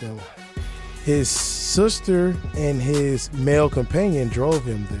about them. His sister and his male companion drove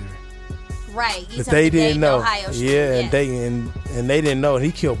him there. Right. But they didn't know. Ohio yeah, yes. and they didn't know. And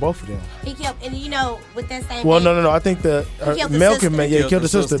he killed both of them. He killed, and with that same. Well, thing, no. I think the male companion killed the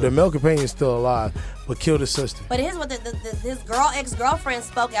sister. The male companion is still alive, but killed his sister. But here's what his ex-girlfriend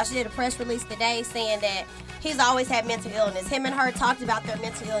spoke out. She did a press release today saying that he's always had mental illness. Him and her talked about their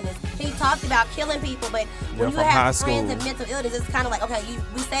mental illness. He talked about killing people, but when you have friends with mental illness, it's kind of like, okay,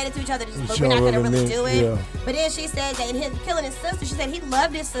 we say it to each other, but we're not going to really do it. Yeah. But then she said that in him killing his sister, she said he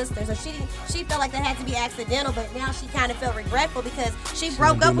loved his sister, so she felt like that had to be accidental, but now she kind of felt regretful because she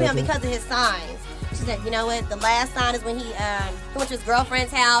broke up with him because of his signs. She said said, you know what? The last sign is when he went to his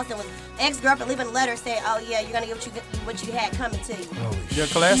girlfriend's house and was ex-girlfriend leaving a letter saying, "Oh yeah, you're gonna get what you had coming to you." Your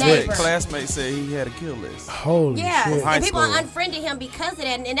classmate said he had a kill list. Holy shit! And people unfriended him because of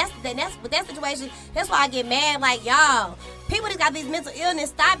that, and that's with that situation. That's why I get mad. Like, y'all, people that got these mental illness,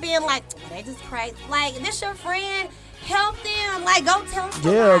 stop being like, they just crazy. Like, this your friend. Help them. Like, go tell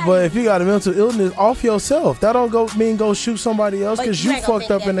somebody. Yeah, but if you got a mental illness, off yourself. That don't mean go shoot somebody else because you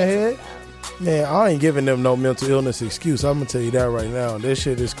fucked up in the head. Man, I ain't giving them no mental illness excuse. I'm going to tell you that right now. This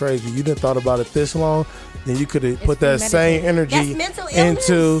shit is crazy. You done thought about it this long, then you could have put that same energy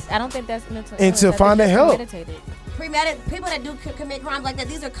into... I don't think that's mental illness. Into finding help. People that do commit crimes like that,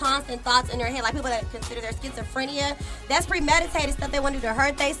 these are constant thoughts in their head. Like people that consider their schizophrenia, that's premeditated stuff. They want to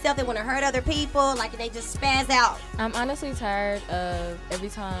hurt themselves. They want to hurt other people. Like, they just spaz out. I'm honestly tired of every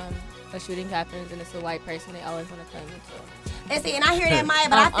time a shooting happens and it's a white person, they always want to claim it. And I hear that, Maya,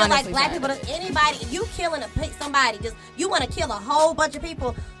 but I feel like black people, anybody, if you killing somebody, just you want to kill a whole bunch of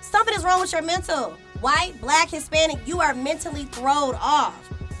people, something is wrong with your mental. White, black, Hispanic, you are mentally thrown off.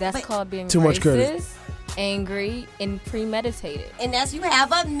 That's called being too much credit. Angry and premeditated, and that's you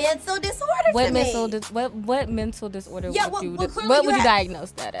have a mental disorder. What mental disorder? Yeah, what would you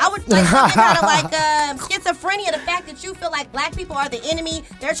diagnose that as? I would like something kind of like schizophrenia. The fact that you feel like black people are the enemy,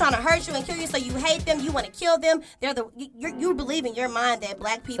 they're trying to hurt you and kill you, so you hate them, you want to kill them. You believe in your mind that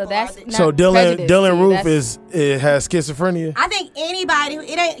black people are the. So Dylan Roof has schizophrenia. I think anybody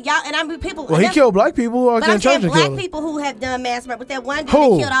it ain't y'all, and I mean people. Well, he killed black people. But I'm saying black people who have done mass murder. With that one dude that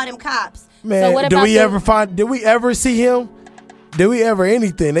killed all them cops. Man, so did we ever see him? Did we ever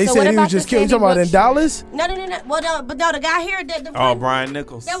anything? They said he was just killed. You talking about in Dallas? No. Well, no, but no, the guy here. Brian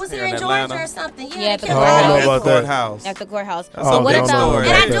Nichols. That was here in Georgia or something. Yeah, at the courthouse. At the courthouse. So what about?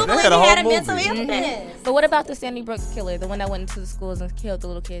 And I do believe he had a mental illness. But what about the Sandy Brooks killer, the one that went into the schools and killed the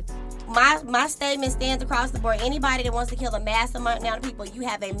little kids? My statement stands across the board. Anybody that wants to kill a mass amount of people, you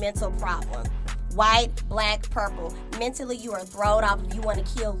have a mental problem. White, black, purple. Mentally, you are thrown off. If you want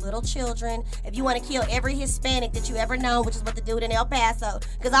to kill little children, if you want to kill every Hispanic that you ever known, which is what the dude in El Paso.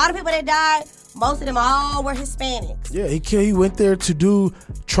 Because all the people that died, most of them all were Hispanics. Yeah, he went there to do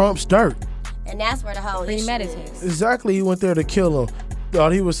Trump's dirt. And that's where the whole issue is. Exactly, he went there to kill him.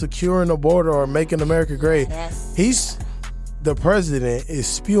 Thought he was securing the border or making America great. Yes. The president is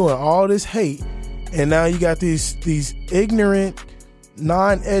spewing all this hate, and now you got these ignorant,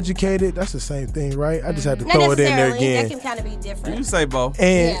 non-educated, that's the same thing, right? I just had to throw it in there again. That can kind of be different. You say, Bo.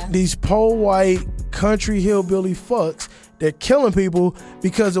 And these poor white country hillbilly fucks, they're killing people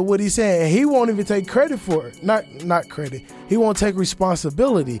because of what he's saying. And he won't even take credit for it. Not credit. He won't take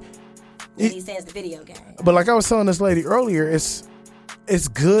responsibility. He says the video game. But like I was telling this lady earlier, it's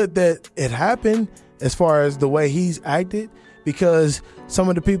good that it happened as far as the way he's acted, because some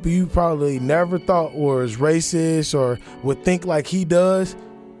of the people you probably never thought was racist or would think like he does,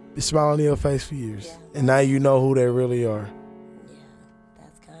 be smiling in your face for years. Yeah. And now you know who they really are. Yeah,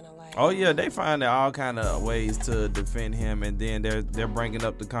 that's kind of like... Oh, yeah, they find all kind of ways to defend him, and then they're bringing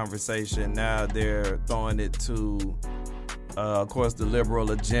up the conversation. Now they're throwing it to, of course, the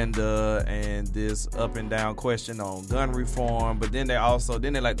liberal agenda and this up and down question on gun reform. But then they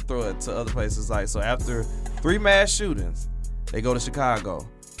like to throw it to other places. Like, so after 3 mass shootings, they go to Chicago.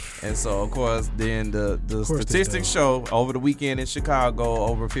 And so, of course, then the statistics show over the weekend in Chicago,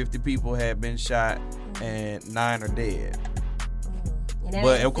 over 50 people had been shot and 9 are dead.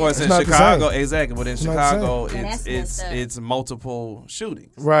 But, of course, in Chicago, exactly. But in Chicago, it's multiple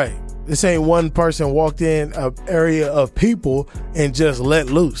shootings. Right. This ain't one person walked in an area of people and just let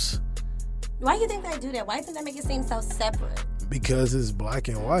loose. Why do you think they do that? Why do you think they make it seem so separate? Because it's black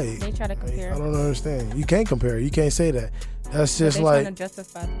and white. They try to compare. I don't understand. You can't compare. You can't say that. That's just like... trying to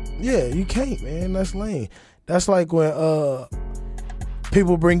justify. Yeah, you can't, man. That's lame. That's like when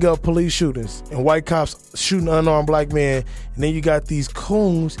people bring up police shootings and white cops shooting unarmed black men, and then you got these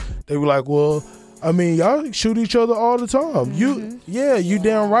coons. They were like, well, I mean, y'all shoot each other all the time. Mm-hmm. You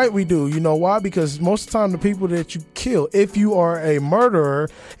damn right we do. You know why? Because most of the time the people that you kill, if you are a murderer,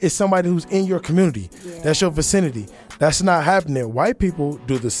 is somebody who's in your community. Yeah. That's your vicinity. That's not happening. White people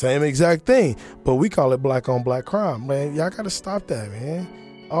do the same exact thing, but we call it black on black crime. Man, y'all got to stop that,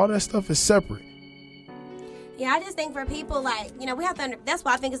 man. All that stuff is separate. Yeah, I just think for people like, we have to, that's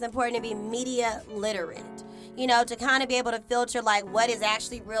why I think it's important to be media literate. To kind of be able to filter like what is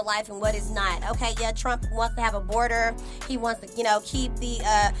actually real life and what is not. Okay, yeah, Trump wants to have a border. He wants to, keep the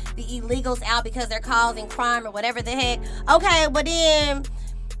illegals out because they're causing crime or whatever the heck. Okay, but then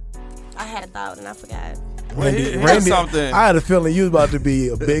I had a thought and I forgot. Randy, something. I had a feeling you was about to be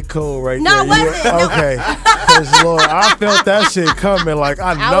a big cold right there. No, wasn't. No. Okay. Because, Lord, I felt that shit coming. Like,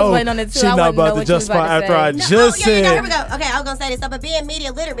 I know she's not about to justify after I just said. Here we go. Okay, I was going to say this. But being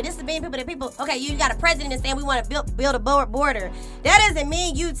media literate, but this is being people, okay, you got a president that's saying we want to build a border. That doesn't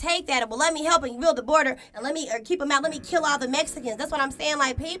mean you take that. Well, let me help and build the border and let me keep them out. Let me kill all the Mexicans. That's what I'm saying.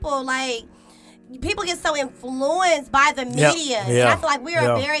 Like, people get so influenced by the media. And I feel like we're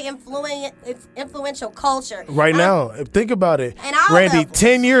a very influential culture. Right now, think about it. Randy,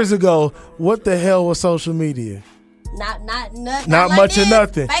 10 years ago, what the hell was social media? Not much of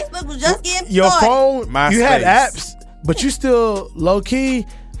nothing. Facebook was just getting your started. phone, you had apps, but you still low-key,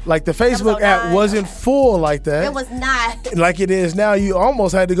 like the Facebook app wasn't full like that. It was not. Like it is now. You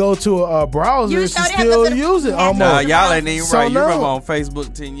almost had to go to a browser to still use it. Almost. Nah, y'all ain't even right. You remember on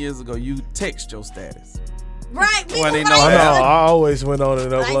Facebook 10 years ago, you text your status. Right. I always went on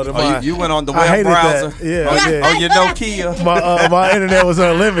and uploaded mine. You went on the web browser. That. Yeah, I did. On your Nokia. My internet was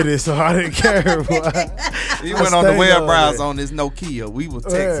unlimited, so I didn't care. You went on the web browser on this Nokia. We were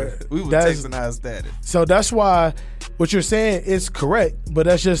texting. We were texting our status. So that's why what you're saying is correct, but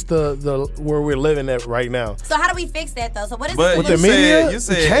that's just the where we're living at right now. So how do we fix that though? So what is with the media? You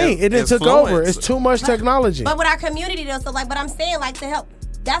can't. It took over. It's too much technology. But with our community though, so but I'm saying to help.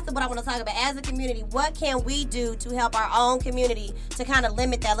 That's what I want to talk about. As a community, what can we do to help our own community to kind of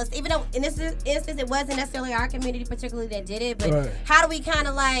limit that? Even though in this instance it wasn't necessarily our community particularly that did it, but how do we kind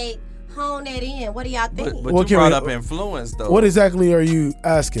of hone that in? What do y'all think? But you brought up influence though. What exactly are you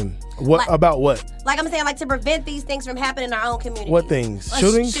asking? About what? Like I'm saying, to prevent these things from happening in our own community. What things?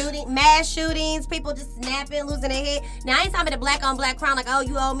 Shootings? Mass shootings, people just snapping, losing their head. Now I ain't talking about the black on black crime, oh,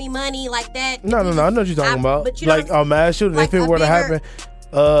 you owe me money, like that. No, I know what you're talking about. A mass shooting, if it were to happen.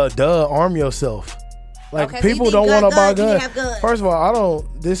 Arm yourself. People don't want to buy guns. First of all,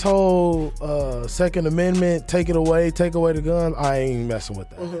 this whole Second Amendment, take away the gun, I ain't messing with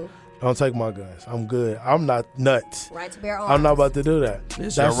that. Mm-hmm. Don't take my guns. I'm good. I'm not nuts. Right to bear arms. I'm not about to do that.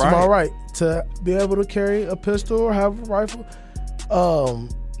 That's my right to be able to carry a pistol or have a rifle.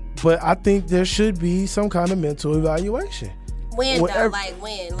 But I think there should be some kind of mental evaluation. When?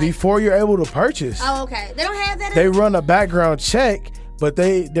 Before you're able to purchase. Oh, okay. They don't have that. They run a background check. But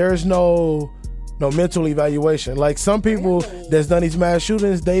there's no mental evaluation. Like some people that's done these mass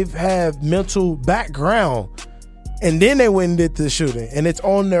shootings, they've had mental background, and then they went and did the shooting, and it's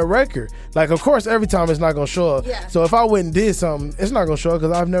on their record. Of course, every time it's not gonna show up. Yeah. So if I went and did something, it's not gonna show up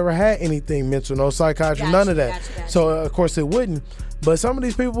because I've never had anything mental, no psychiatry, none of that. Gotcha. So of course it wouldn't. But some of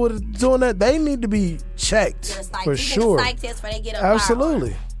these people that are doing that, they need to be checked for sure. Psych test before they get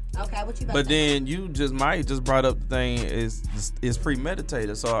Absolutely. Okay, what you about But then you just brought up the thing is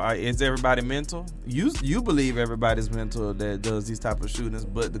premeditated. So is everybody mental? You believe everybody's mental that does these type of shootings,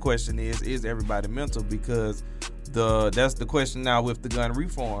 but the question is everybody mental? Because that's the question now with the gun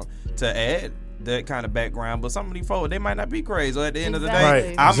reform, to add that kind of background. But some of these folks, they might not be crazy. So at the end of the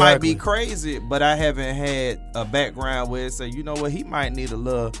day, I might be crazy, but I haven't had a background where it say, you know what, he might need a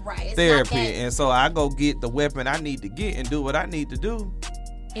little therapy, and so I go get the weapon I need to get and do what I need to do.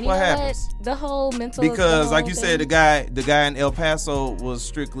 And what happens? The whole mental. Because, like you said, the guy in El Paso was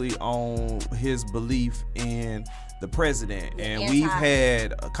strictly on his belief in the president, and we've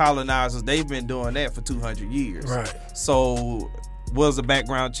had colonizers. They've been doing that for 200 years. Right. So, was a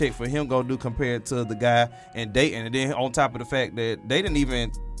background check for him gonna do compared to the guy in Dayton, and then on top of the fact that they didn't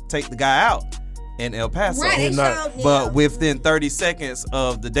even take the guy out in El Paso. Right, but within 30 seconds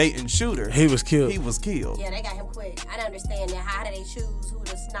of the Dayton shooter, he was killed. Yeah, they got him quick. I don't understand that. How do they choose who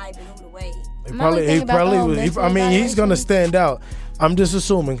to snipe and who to wait? He probably was. He's gonna stand out. I'm just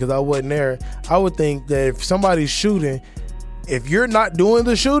assuming because I wasn't there. I would think that if somebody's shooting, if you're not doing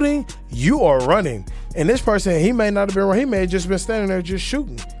the shooting, you are running. And this person, he may not have been. He may have just been standing there just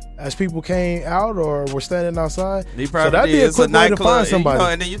shooting as people came out or were standing outside. So that'd be a quick way to find somebody.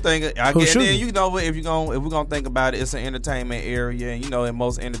 And then you think, if we're gonna think about it, it's an entertainment area, and in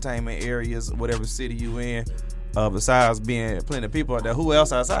most entertainment areas, whatever city you in, besides being plenty of people out there, who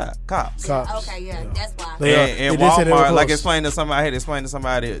else outside? Cops. Okay, yeah, that's why. And Walmart, I had explained to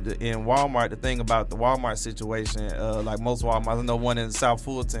somebody in Walmart the thing about the Walmart situation. Like most Walmarts, I know one in South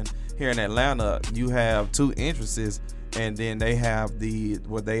Fulton here in Atlanta, you have two entrances. And then they have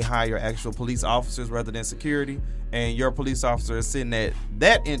where they hire actual police officers rather than security. And your police officer is sitting at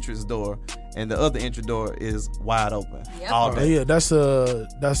that entrance door, and the other entrance door is wide open all day. Yeah, that's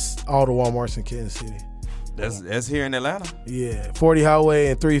all the Walmarts in Kansas City. That's here in Atlanta. Yeah, 40 Highway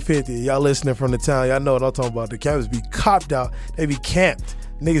and 350. Y'all listening from the town, y'all know what I'm talking about. The campers be copped out. They be camped.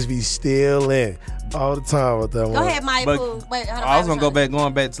 Niggas be still in. all the time with that one. Go ahead, Mike. But Wait, hold on, I was going to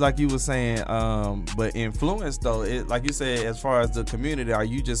going back to like you were saying, but influence though, like you said, as far as the community, are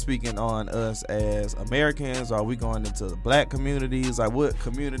you just speaking on us as Americans? Or are we going into the black communities? Like what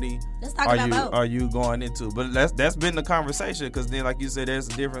community are you going into? But that's been the conversation, because then like you said, there's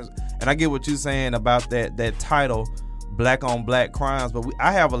a difference. And I get what you're saying about that title, Black on Black Crimes. But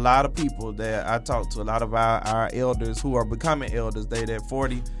I have a lot of people that I talk to, a lot of our elders who are becoming elders. They that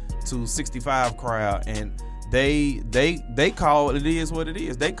 40 to 65 crowd, and they call it is what it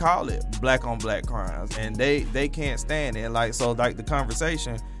is. They call it black on black crimes, and they can't stand it. And like the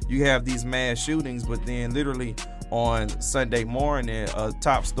conversation, you have these mass shootings, but then literally on Sunday morning, a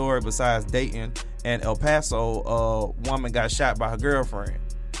top story besides Dayton and El Paso, a woman got shot by her girlfriend.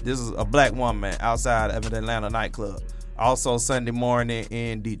 This is a black woman outside of an Atlanta nightclub. Also Sunday morning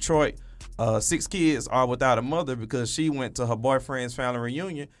in Detroit, 6 kids are without a mother because she went to her boyfriend's family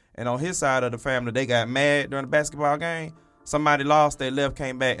reunion, and on his side of the family, they got mad during the basketball game. Somebody lost, they left,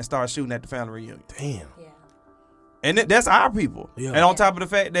 came back, and started shooting at the family reunion. Damn. Yeah. And that's our people. Yeah. And on top of the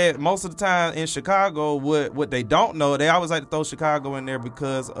fact that most of the time in Chicago, what they don't know, they always like to throw Chicago in there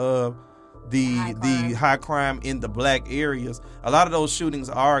because of the high crime in the black areas. A lot of those shootings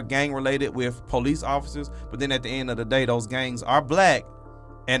are gang related with police officers, but then at the end of the day, those gangs are black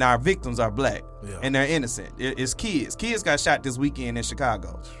and our victims are black, and they're innocent. It's kids. Kids got shot this weekend in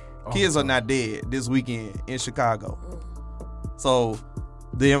Chicago. Kids are not dead this weekend in Chicago. So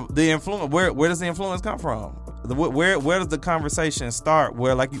the influence, where does the influence come from? Where does the conversation start?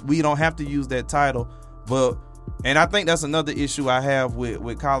 Where like we don't have to use that title, but. And I think that's another issue I have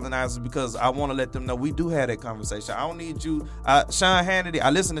with colonizers, because I want to let them know we do have that conversation. I don't need you, Sean Hannity.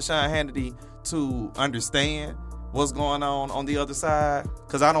 I listen to Sean Hannity to understand what's going on the other side,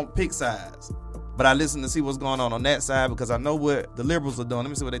 because I don't pick sides. But I listen to see what's going on that side, because I know what the liberals are doing. Let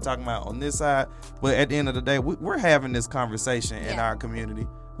me see what they're talking about on this side. But at the end of the day, we're having this conversation in our community.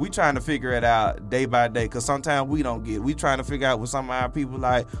 We trying to figure it out day by day, because sometimes we don't get it. We trying to figure out with some of our people,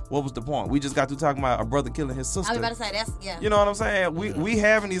 like, what was the point? We just got through talking about a brother killing his sister. I was about to say, that's, yeah. You know what I'm saying? We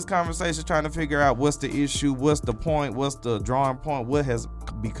having these conversations trying to figure out what's the issue, what's the point, what's the drawing point, what has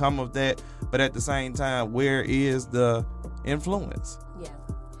become of that. But at the same time, where is the influence? Yeah.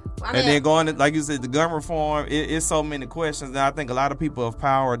 Well, and then going to, like you said, the gun reform, it's so many questions. And I think a lot of people of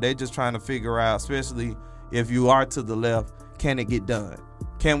power, they just trying to figure out, especially if you are to the left, can it get done?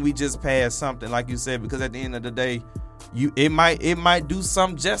 Can we just pass something, like you said? Because at the end of the day, it might do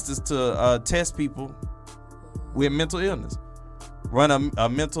some justice to test people with mental illness. Run a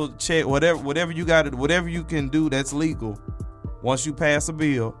mental check, whatever you got, whatever you can do that's legal. Once you pass a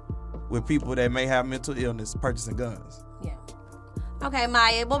bill with people that may have mental illness purchasing guns. Yeah. Okay,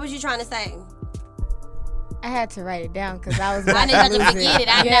 Maya, what was you trying to say? I had to write it down because I was about to lose forget it.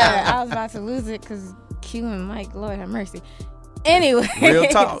 I know. I was about to lose it because Q and Mike, Lord have mercy. Anyway.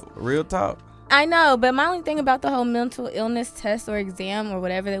 Real talk. I know, but my only thing about the whole mental illness test or exam or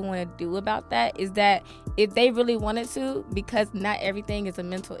whatever they want to do about that is that if they really wanted to, because not everything is a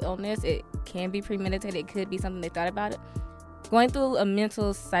mental illness, it can be premeditated, it could be something they thought about it. Going through a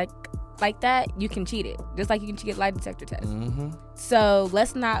mental psych like that, you can cheat it, just like you can cheat a lie detector test. Mm-hmm. So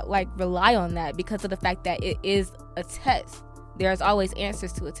let's not rely on that because of the fact that it is a test. There's always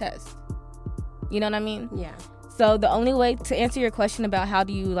answers to a test. You know what I mean? Yeah. So the only way to answer your question about how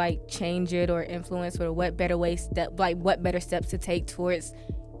do you change it or influence, or what better steps to take towards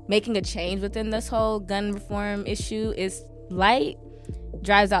making a change within this whole gun reform issue is light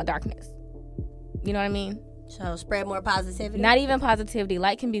drives out darkness. You know what I mean? So spread more positivity. Not even positivity.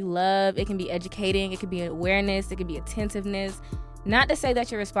 Light can be love. It can be educating. It can be awareness. It can be attentiveness. Not to say that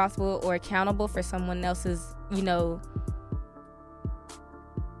you're responsible or accountable for someone else's,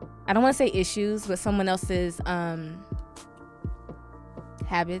 I don't want to say issues, but someone else's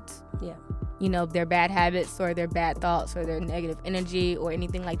habits. Yeah. Their bad habits or their bad thoughts or their negative energy or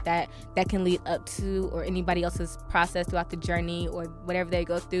anything like that can lead up to, or anybody else's process throughout the journey or whatever they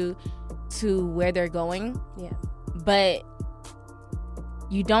go through to where they're going. Yeah. But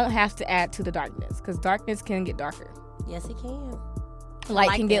you don't have to add to the darkness, because darkness can get darker. Yes, it can.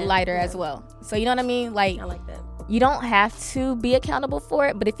 Light can get lighter as well. So you know what I mean? I like that. You don't have to be accountable for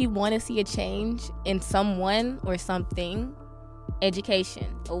it, but if you want to see a change in someone or something, education,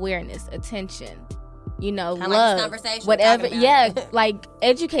 awareness, attention, love, like this conversation whatever. Yeah,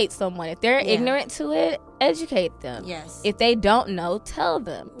 educate someone. If they're ignorant to it, educate them. Yes. If they don't know, tell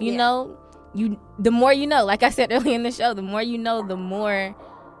them. The more you know, like I said earlier in the show, the more you know, the more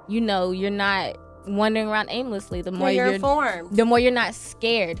you're not wandering around aimlessly. The more you're informed. The more you're not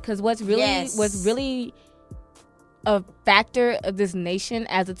scared. Because what's really a factor of this nation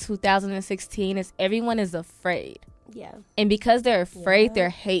as of 2016 is everyone is afraid. Yeah. And because they're afraid, they're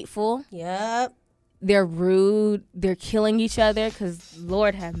hateful. Yep. They're rude. They're killing each other because,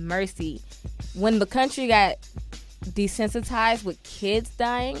 Lord have mercy. When the country got desensitized with kids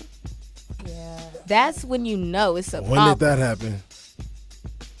dying, that's when you know it's a problem. When did that happen?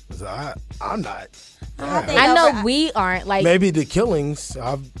 I'm not. I know we aren't. Like maybe the killings.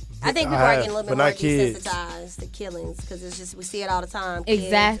 I think people are getting a little bit more desensitized to killings because it's just we see it all the time. Kids,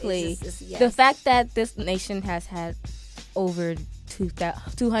 exactly. The fact that this nation has had over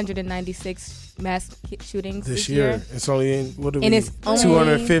 296 mass shootings this year. It's only in what are and we? It's only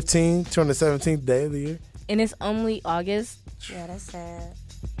 217th day of the year. And it's only August. Yeah, that's sad.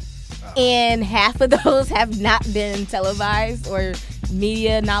 And half of those have not been televised or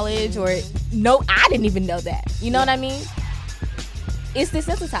media knowledge or no, I didn't even know that. You know what I mean? It's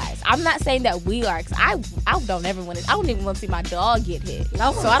desensitized. I'm not saying that we are, cause I don't ever want to. I don't even want to see my dog get hit.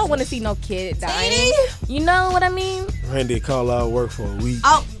 No, so I don't want to see no kid dying. You know what I mean? Randy called out work for a week.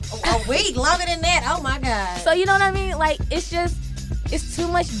 Oh, a week longer than that. Oh my God. So you know what I mean? Like it's too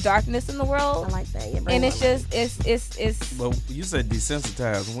much darkness in the world. I like that. Yeah, and it's just it's. But you said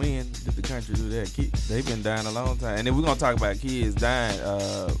desensitized. When did the country do that? They've been dying a long time. And then we're gonna talk about kids dying.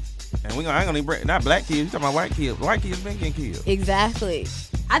 And I ain't gonna even break, not black kids. You talking about white kids? White kids been getting killed. Exactly.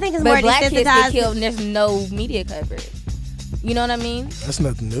 I think it's but more black desensitized. Kids get killed and there's no media coverage. You know what I mean? That's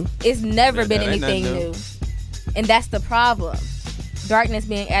nothing new. It's never been anything new. And that's the problem. Darkness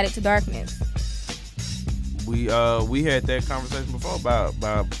being added to darkness. We had that conversation before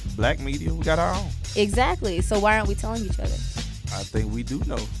about black media. We got our own. Exactly. So why aren't we telling each other? I think we do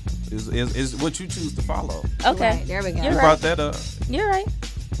know. Is what you choose to follow. Okay. Right, there we go. You brought that up. You're right.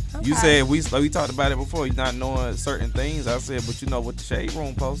 Okay. You said we talked about it before. You not knowing certain things. I said, but you know what the Shade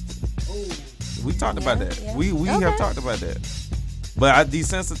Room posted. Ooh. We talked about that. Yeah. We have talked about that. But I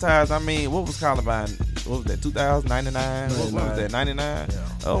desensitized. I mean, what was Columbine? What was that? 2099? What was that? 99? Yeah.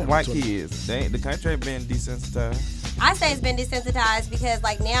 Oh, white kids. The country ain't been desensitized. I say it's been desensitized because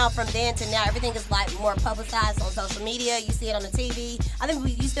like now from then to now everything is like more publicized on social media. You see it on the TV. I think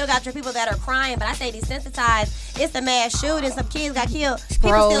you still got your people that are crying, but I say desensitized. It's the mass shooting. Some kids got killed.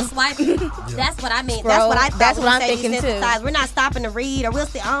 People still swiping. That's what I mean. That's what I thought. That's what I'm thinking too. We're not stopping to read or we'll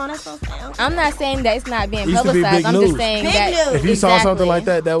say, oh, that's so sad. Okay. I'm not saying that it's not being publicized. I'm just saying big that news. If you saw something like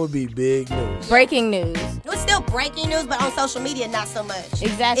that, that would be big news. Breaking news. It's still breaking news, but on social media, not so much.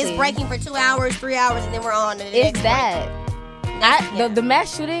 Exactly. It's breaking for 2 hours, 3 hours, and then we're on to the next It's that. The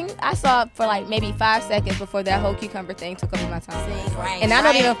mass shooting, I saw it for like maybe 5 seconds before that whole cucumber thing took over my time. And I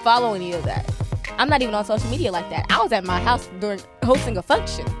don't even follow any of that. I'm not even on social media like that. I was at my house hosting a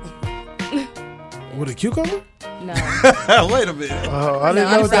function. With a cucumber? No. Wait a minute. I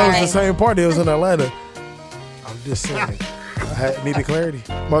didn't know that was the same party. It was in Atlanta. I'm just saying. I needed clarity.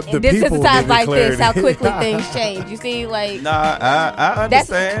 The desensitized like clarity. This, how quickly things change. You see, like I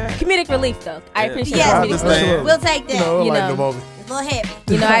understand. That's comedic relief, though. I appreciate comedic relief. We'll take that. You know, like the moment. It's a little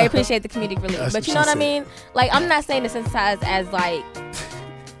heavy. You know, I appreciate the comedic relief, but you know what I mean. Like, I'm not saying desensitized as like.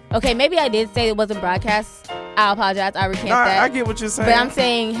 Okay, maybe I did say it wasn't broadcast. I apologize. I recant that. I get what you're saying. But I'm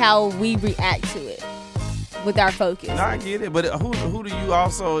saying how we react to it with our focus. No, I get it. But who do you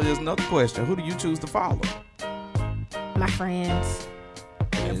also? There's another question. Who do you choose to follow? My friends.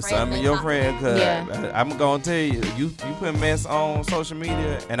 Some of your friends, cause I'm gonna tell you, you put mess on social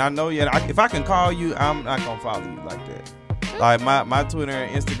media, and I know if I can call you, I'm not gonna follow you like that. Like my Twitter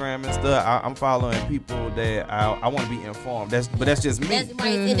and Instagram and stuff, I'm following people that I want to be informed. That's just me. That's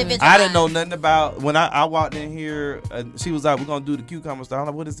right, it's I didn't know nothing about when I walked in here. She was like, "We're gonna do the cucumber store." I'm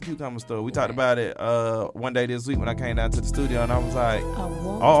like, "What is the cucumber store?" We talked about it one day this week when I came down to the studio, and I was like,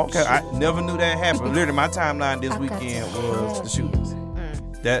 "Oh, okay." I never knew that happened. Literally, my timeline this weekend was the shootings.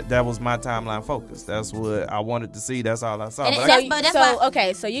 That was my timeline focus. That's what I wanted to see. That's all I saw.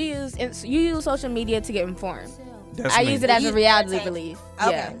 So you use social media to get informed. I use it as a reality relief.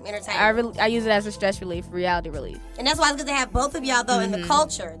 Okay, entertainment. I use it as a stress relief, reality relief. And that's why it's good to have both of y'all, though, in the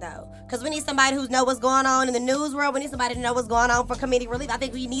culture, though. Because we need somebody who knows what's going on in the news world. We need somebody to know what's going on for comedic relief. I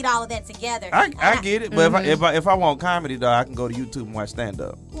think we need all of that together. I get it. But if I want comedy, though, I can go to YouTube and watch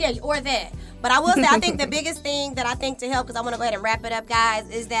stand-up. Yeah, or that. But I will say, I think the biggest thing that I think to help, because I want to go ahead and wrap it up, guys,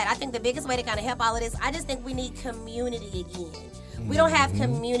 is that I think the biggest way to kind of help all of this, I just think we need community again. We don't have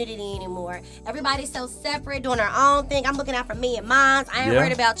community anymore. Everybody's so separate, doing their own thing. I'm looking out for me and mine. I ain't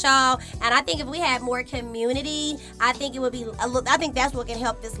worried about y'all. And I think if we had more community, I think it would be. I think that's what can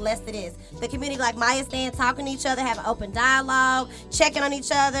help this less it is. The community, like Maya saying, talking to each other, have an open dialogue, checking on each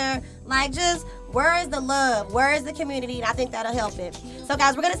other, like just Where is the love? Where is the community? And I think that'll help it. So,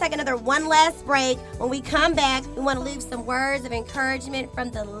 guys, we're going to take one last break. When we come back, we want to leave some words of encouragement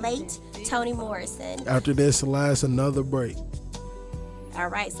from the late Toni Morrison. After this, last another break. All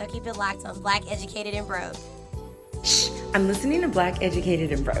right, so keep it locked on Black, Educated, and Broke. I'm listening to Black,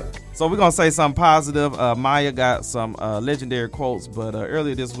 Educated, and Broke. So we're going to say something positive. Maya got some legendary quotes, but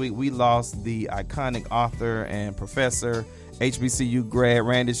earlier this week we lost the iconic author and professor, HBCU grad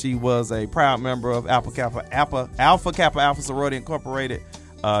Randy. She was a proud member of Alpha Kappa Sorority Incorporated.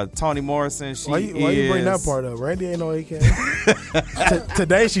 Toni Morrison, why you bring that part up? Randy ain't no AK.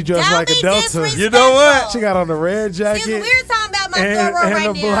 Today she dressed like a Delta. You know what? She got on the red jacket. We were talking about my girl right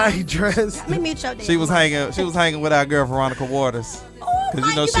and a black dress. Let me mute your She was hanging with our girl Veronica Waters. Because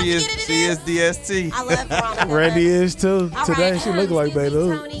you know she is DST. I love Veronica. Randy is too. Today she look like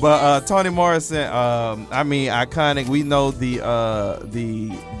Beirut. But Toni Morrison, iconic. We know the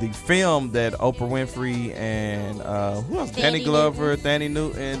film that Oprah Winfrey and who else? Danny Glover, Thandie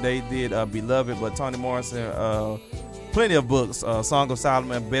Newton, they did Beloved. But Toni Morrison, plenty of books. Song of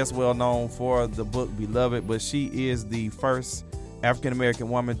Solomon, best well known for the book Beloved. But she is the first African American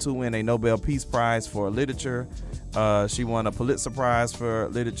woman to win a Nobel Peace Prize for literature. She won a Pulitzer Prize for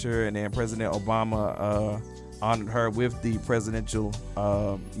literature, and then President Obama honored her with the Presidential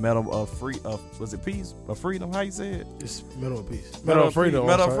Medal of Freedom? How you say it? It's Medal of Peace. Medal of Freedom.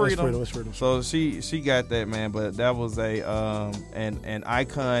 Medal of Freedom. So she got that, man. But that was an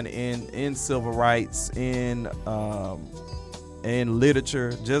icon in civil rights, in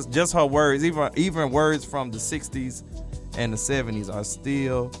literature. Just her words, even words from the 60s and the 70s are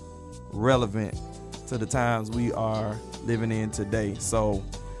still relevant to the times we are living in today. So,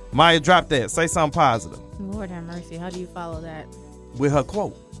 Maya, drop that. Say something positive. Lord have mercy. How do you follow that? With her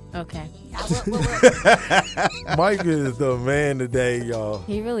quote. Okay. Mike is the man today, y'all.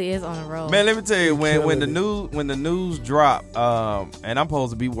 He really is on a roll. Man, let me tell you, when the news dropped, and I'm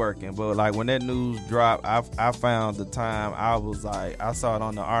supposed to be working, but like when that news dropped, I found the time. I was like, I saw it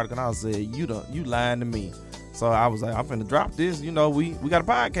on the article, and I said, you lying to me. So I was like, I'm finna drop this. You know, we got a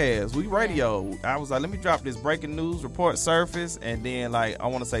podcast. We radio. I was like, let me drop this breaking news report surface. And then, like, I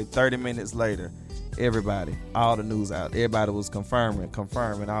want to say 30 minutes later, all the news out. Everybody was confirming.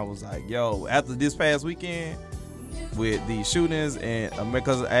 I was like, yo, after this past weekend with the shootings, and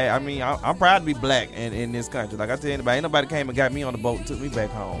because, I'm proud to be black in this country. Like I tell anybody, ain't nobody came and got me on the boat and took me back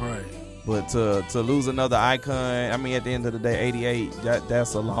home. Right. But to lose another icon, at the end of the day, 88,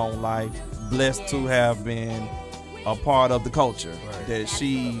 that's a long life. Blessed to have been a part of the culture that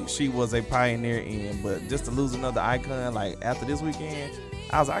she was a pioneer in. But just to lose another icon, like after this weekend,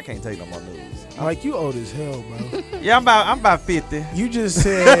 I was like, I can't take no more news. Like, you old as hell, bro. Yeah, I'm about 50. You just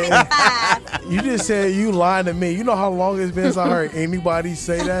said you lying to me. You know how long it's been since I heard anybody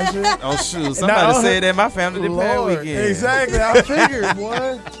say that shit? Oh shoot, somebody said that in my family this past weekend. Exactly, I figured,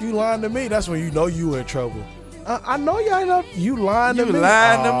 boy. You lying to me. That's when you know you in trouble. I know y'all know you lying to me. You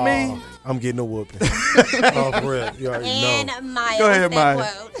lying to me? I'm getting a whooping. Oh, for real. You already know. Maya, go ahead,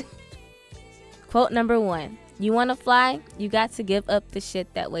 Maya. Quote number 1. You want to fly? You got to give up the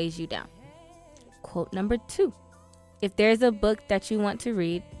shit that weighs you down. Quote number 2. If there's a book that you want to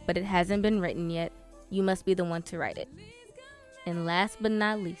read, but it hasn't been written yet, you must be the one to write it. And last but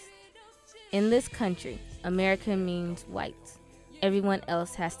not least, in this country, America means white. Everyone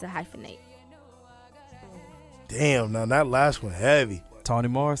else has to hyphenate. Damn, now that last one heavy. Toni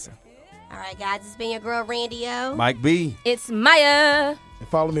Morrison. All right, guys, it's been your girl, Randy O. Mike B. It's Maya. And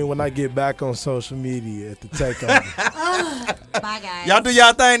follow me when I get back on social media at the Takeover. Bye, guys. Y'all do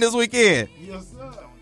y'all thing this weekend. Yes, sir.